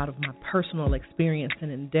born out of my personal experience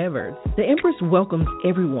and endeavors, the Empress welcomes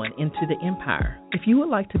everyone into the Empire. If you would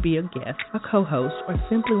like to be a guest, a co-host, or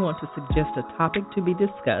simply want to suggest a topic to be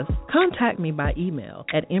discussed, contact me by email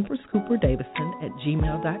at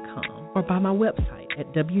empresscooperdavison@gmail.com or by my website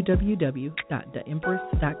at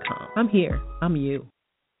www.theempress.com. I'm here. I'm you.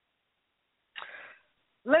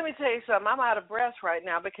 Let me tell you something. I'm out of breath right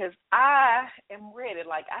now because I am ready.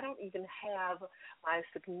 Like, I don't even have my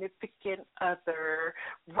significant other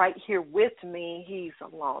right here with me. He's a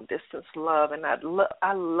long-distance love, and I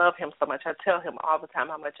love him so much. I tell him all the time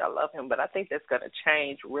how much I love him, but I think that's going to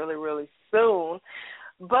change really, really soon.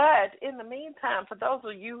 But in the meantime, for those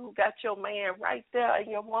of you who got your man right there and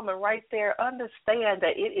your woman right there, understand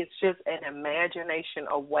that it is just an imagination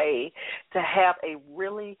away to have a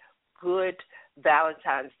really good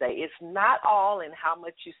Valentine's Day. It's not all in how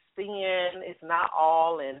much you spend. It's not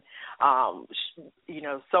all in,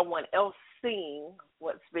 someone else seeing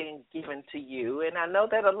what's being given to you. And I know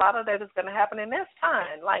that a lot of that is going to happen, and that's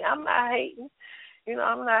fine. Like, I'm not hating.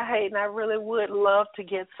 I'm not hating. I really would love to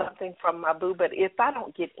get something from my boo, but if I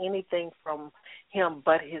don't get anything from him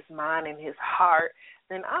but his mind and his heart,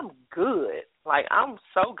 then I'm good. Like, I'm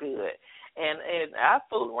so good. And I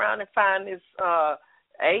fool around and find this A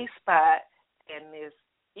spot and this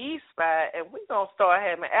E spot, and we're going to start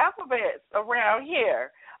having alphabets around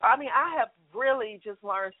here. I mean, I have really just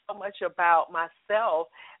learned so much about myself,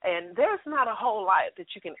 and there's not a whole lot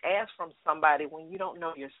that you can ask from somebody when you don't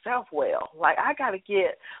know yourself well. Like, I got to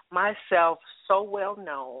get myself so well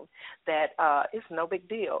known that it's no big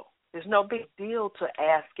deal. There's no big deal to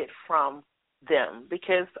ask it from them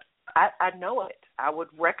because I know it. I would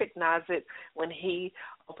recognize it when he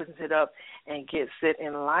opens it up and gets it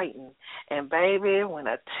enlightened. And, baby, when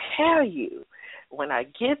I tell you, when I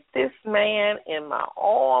get this man in my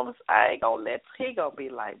arms, I ain't going to he going to be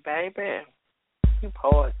like, baby, you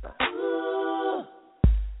poison.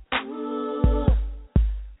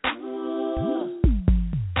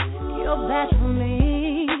 You're bad for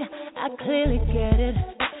me, I clearly get it.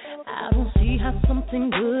 I don't see how something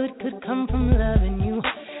good could come from loving you.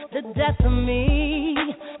 The death of me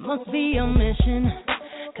must be your mission.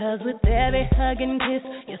 'Cause with every hug and kiss,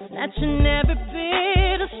 you're snatching every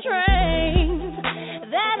bit of strength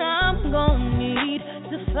that I'm gonna need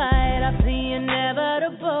to fight off the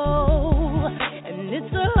inevitable. And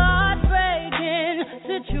it's a heartbreaking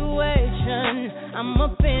situation I'm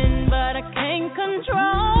up in, but I can't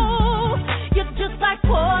control. You're just like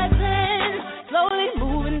poison, slowly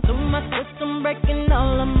moving through my system, breaking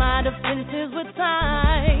all of my defenses with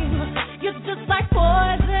time. You're just like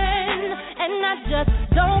poison, and I just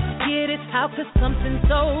don't get it. How could something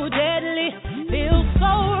so deadly feel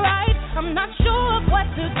so right? I'm not sure of what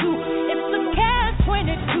to do. It's a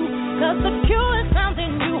catch-22, 'cause the cure is found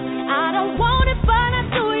in you. I don't want it, but I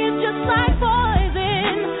do. You're just like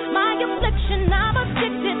poison, my affliction. I'm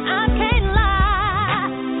addicted, I can't lie.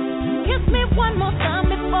 Kiss me one more time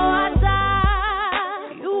before I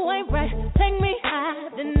die. You ain't right, take me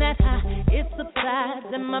higher than that high. It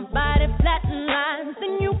subsides and my body flatlines.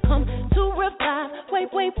 Then you come to revive.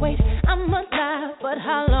 Wait, I'm alive, but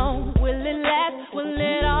how long will it last? Will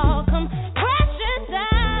it all come crashing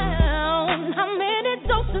down? How many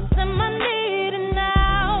doses am I needing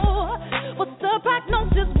now? What's the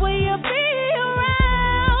prognosis? Will you be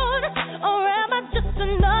around? Or am I just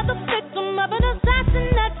another victim of an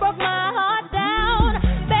assassin that broke my heart down?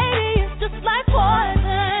 Baby, it's just like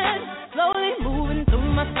poison, slowly moving through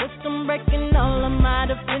my system, breaking all of my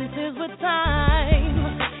defenses with time.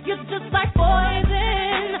 You're just like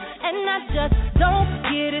poison, and I just don't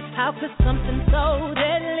get it. How could something so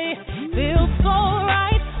deadly feel so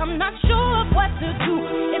right? I'm not sure of what to do.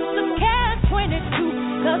 It's a catch-22,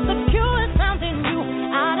 'cause the cure is found in you.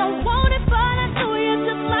 I don't want it, but I do. You're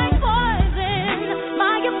just like poison,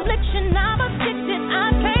 my affliction. I'm addicted, I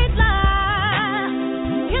can't lie.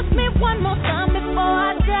 Kiss me one more time before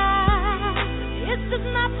I die. It's just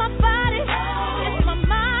not my body, it's my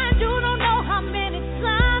mind. You don't know how many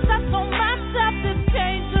times I told myself this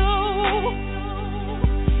can't do,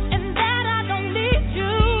 and that I don't need you.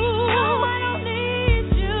 No, I don't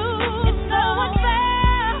need you. It's so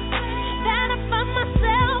unfair that I find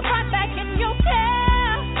myself right back in your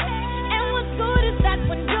care. And what's good is that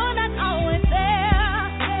when you're not always there,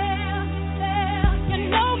 you're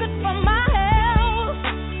no good for my health,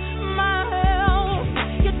 my health.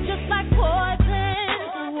 You're just like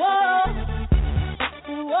poison. Whoa.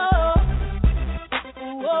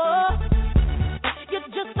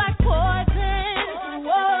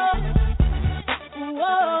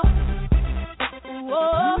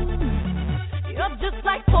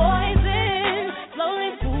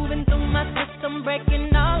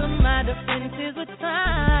 breaking all of my defenses with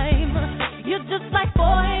time. You're just like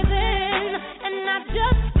poison, and I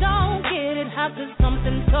just don't get it. How could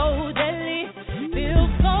something so deadly feel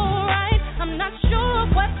so right? I'm not sure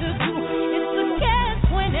what to do. It's a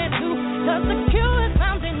catch-22, 'cause the cure is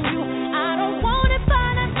found in you. I don't want it,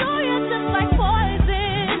 but I know you're just like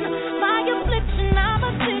poison. My affliction, I'm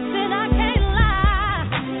addicted, I can't lie.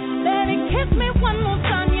 Baby, kiss me one more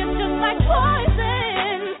time, you're just like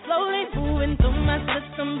poison. Slowly moving through my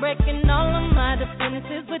system, breaking all of my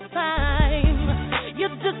defenses with time.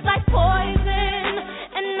 You're just like poison.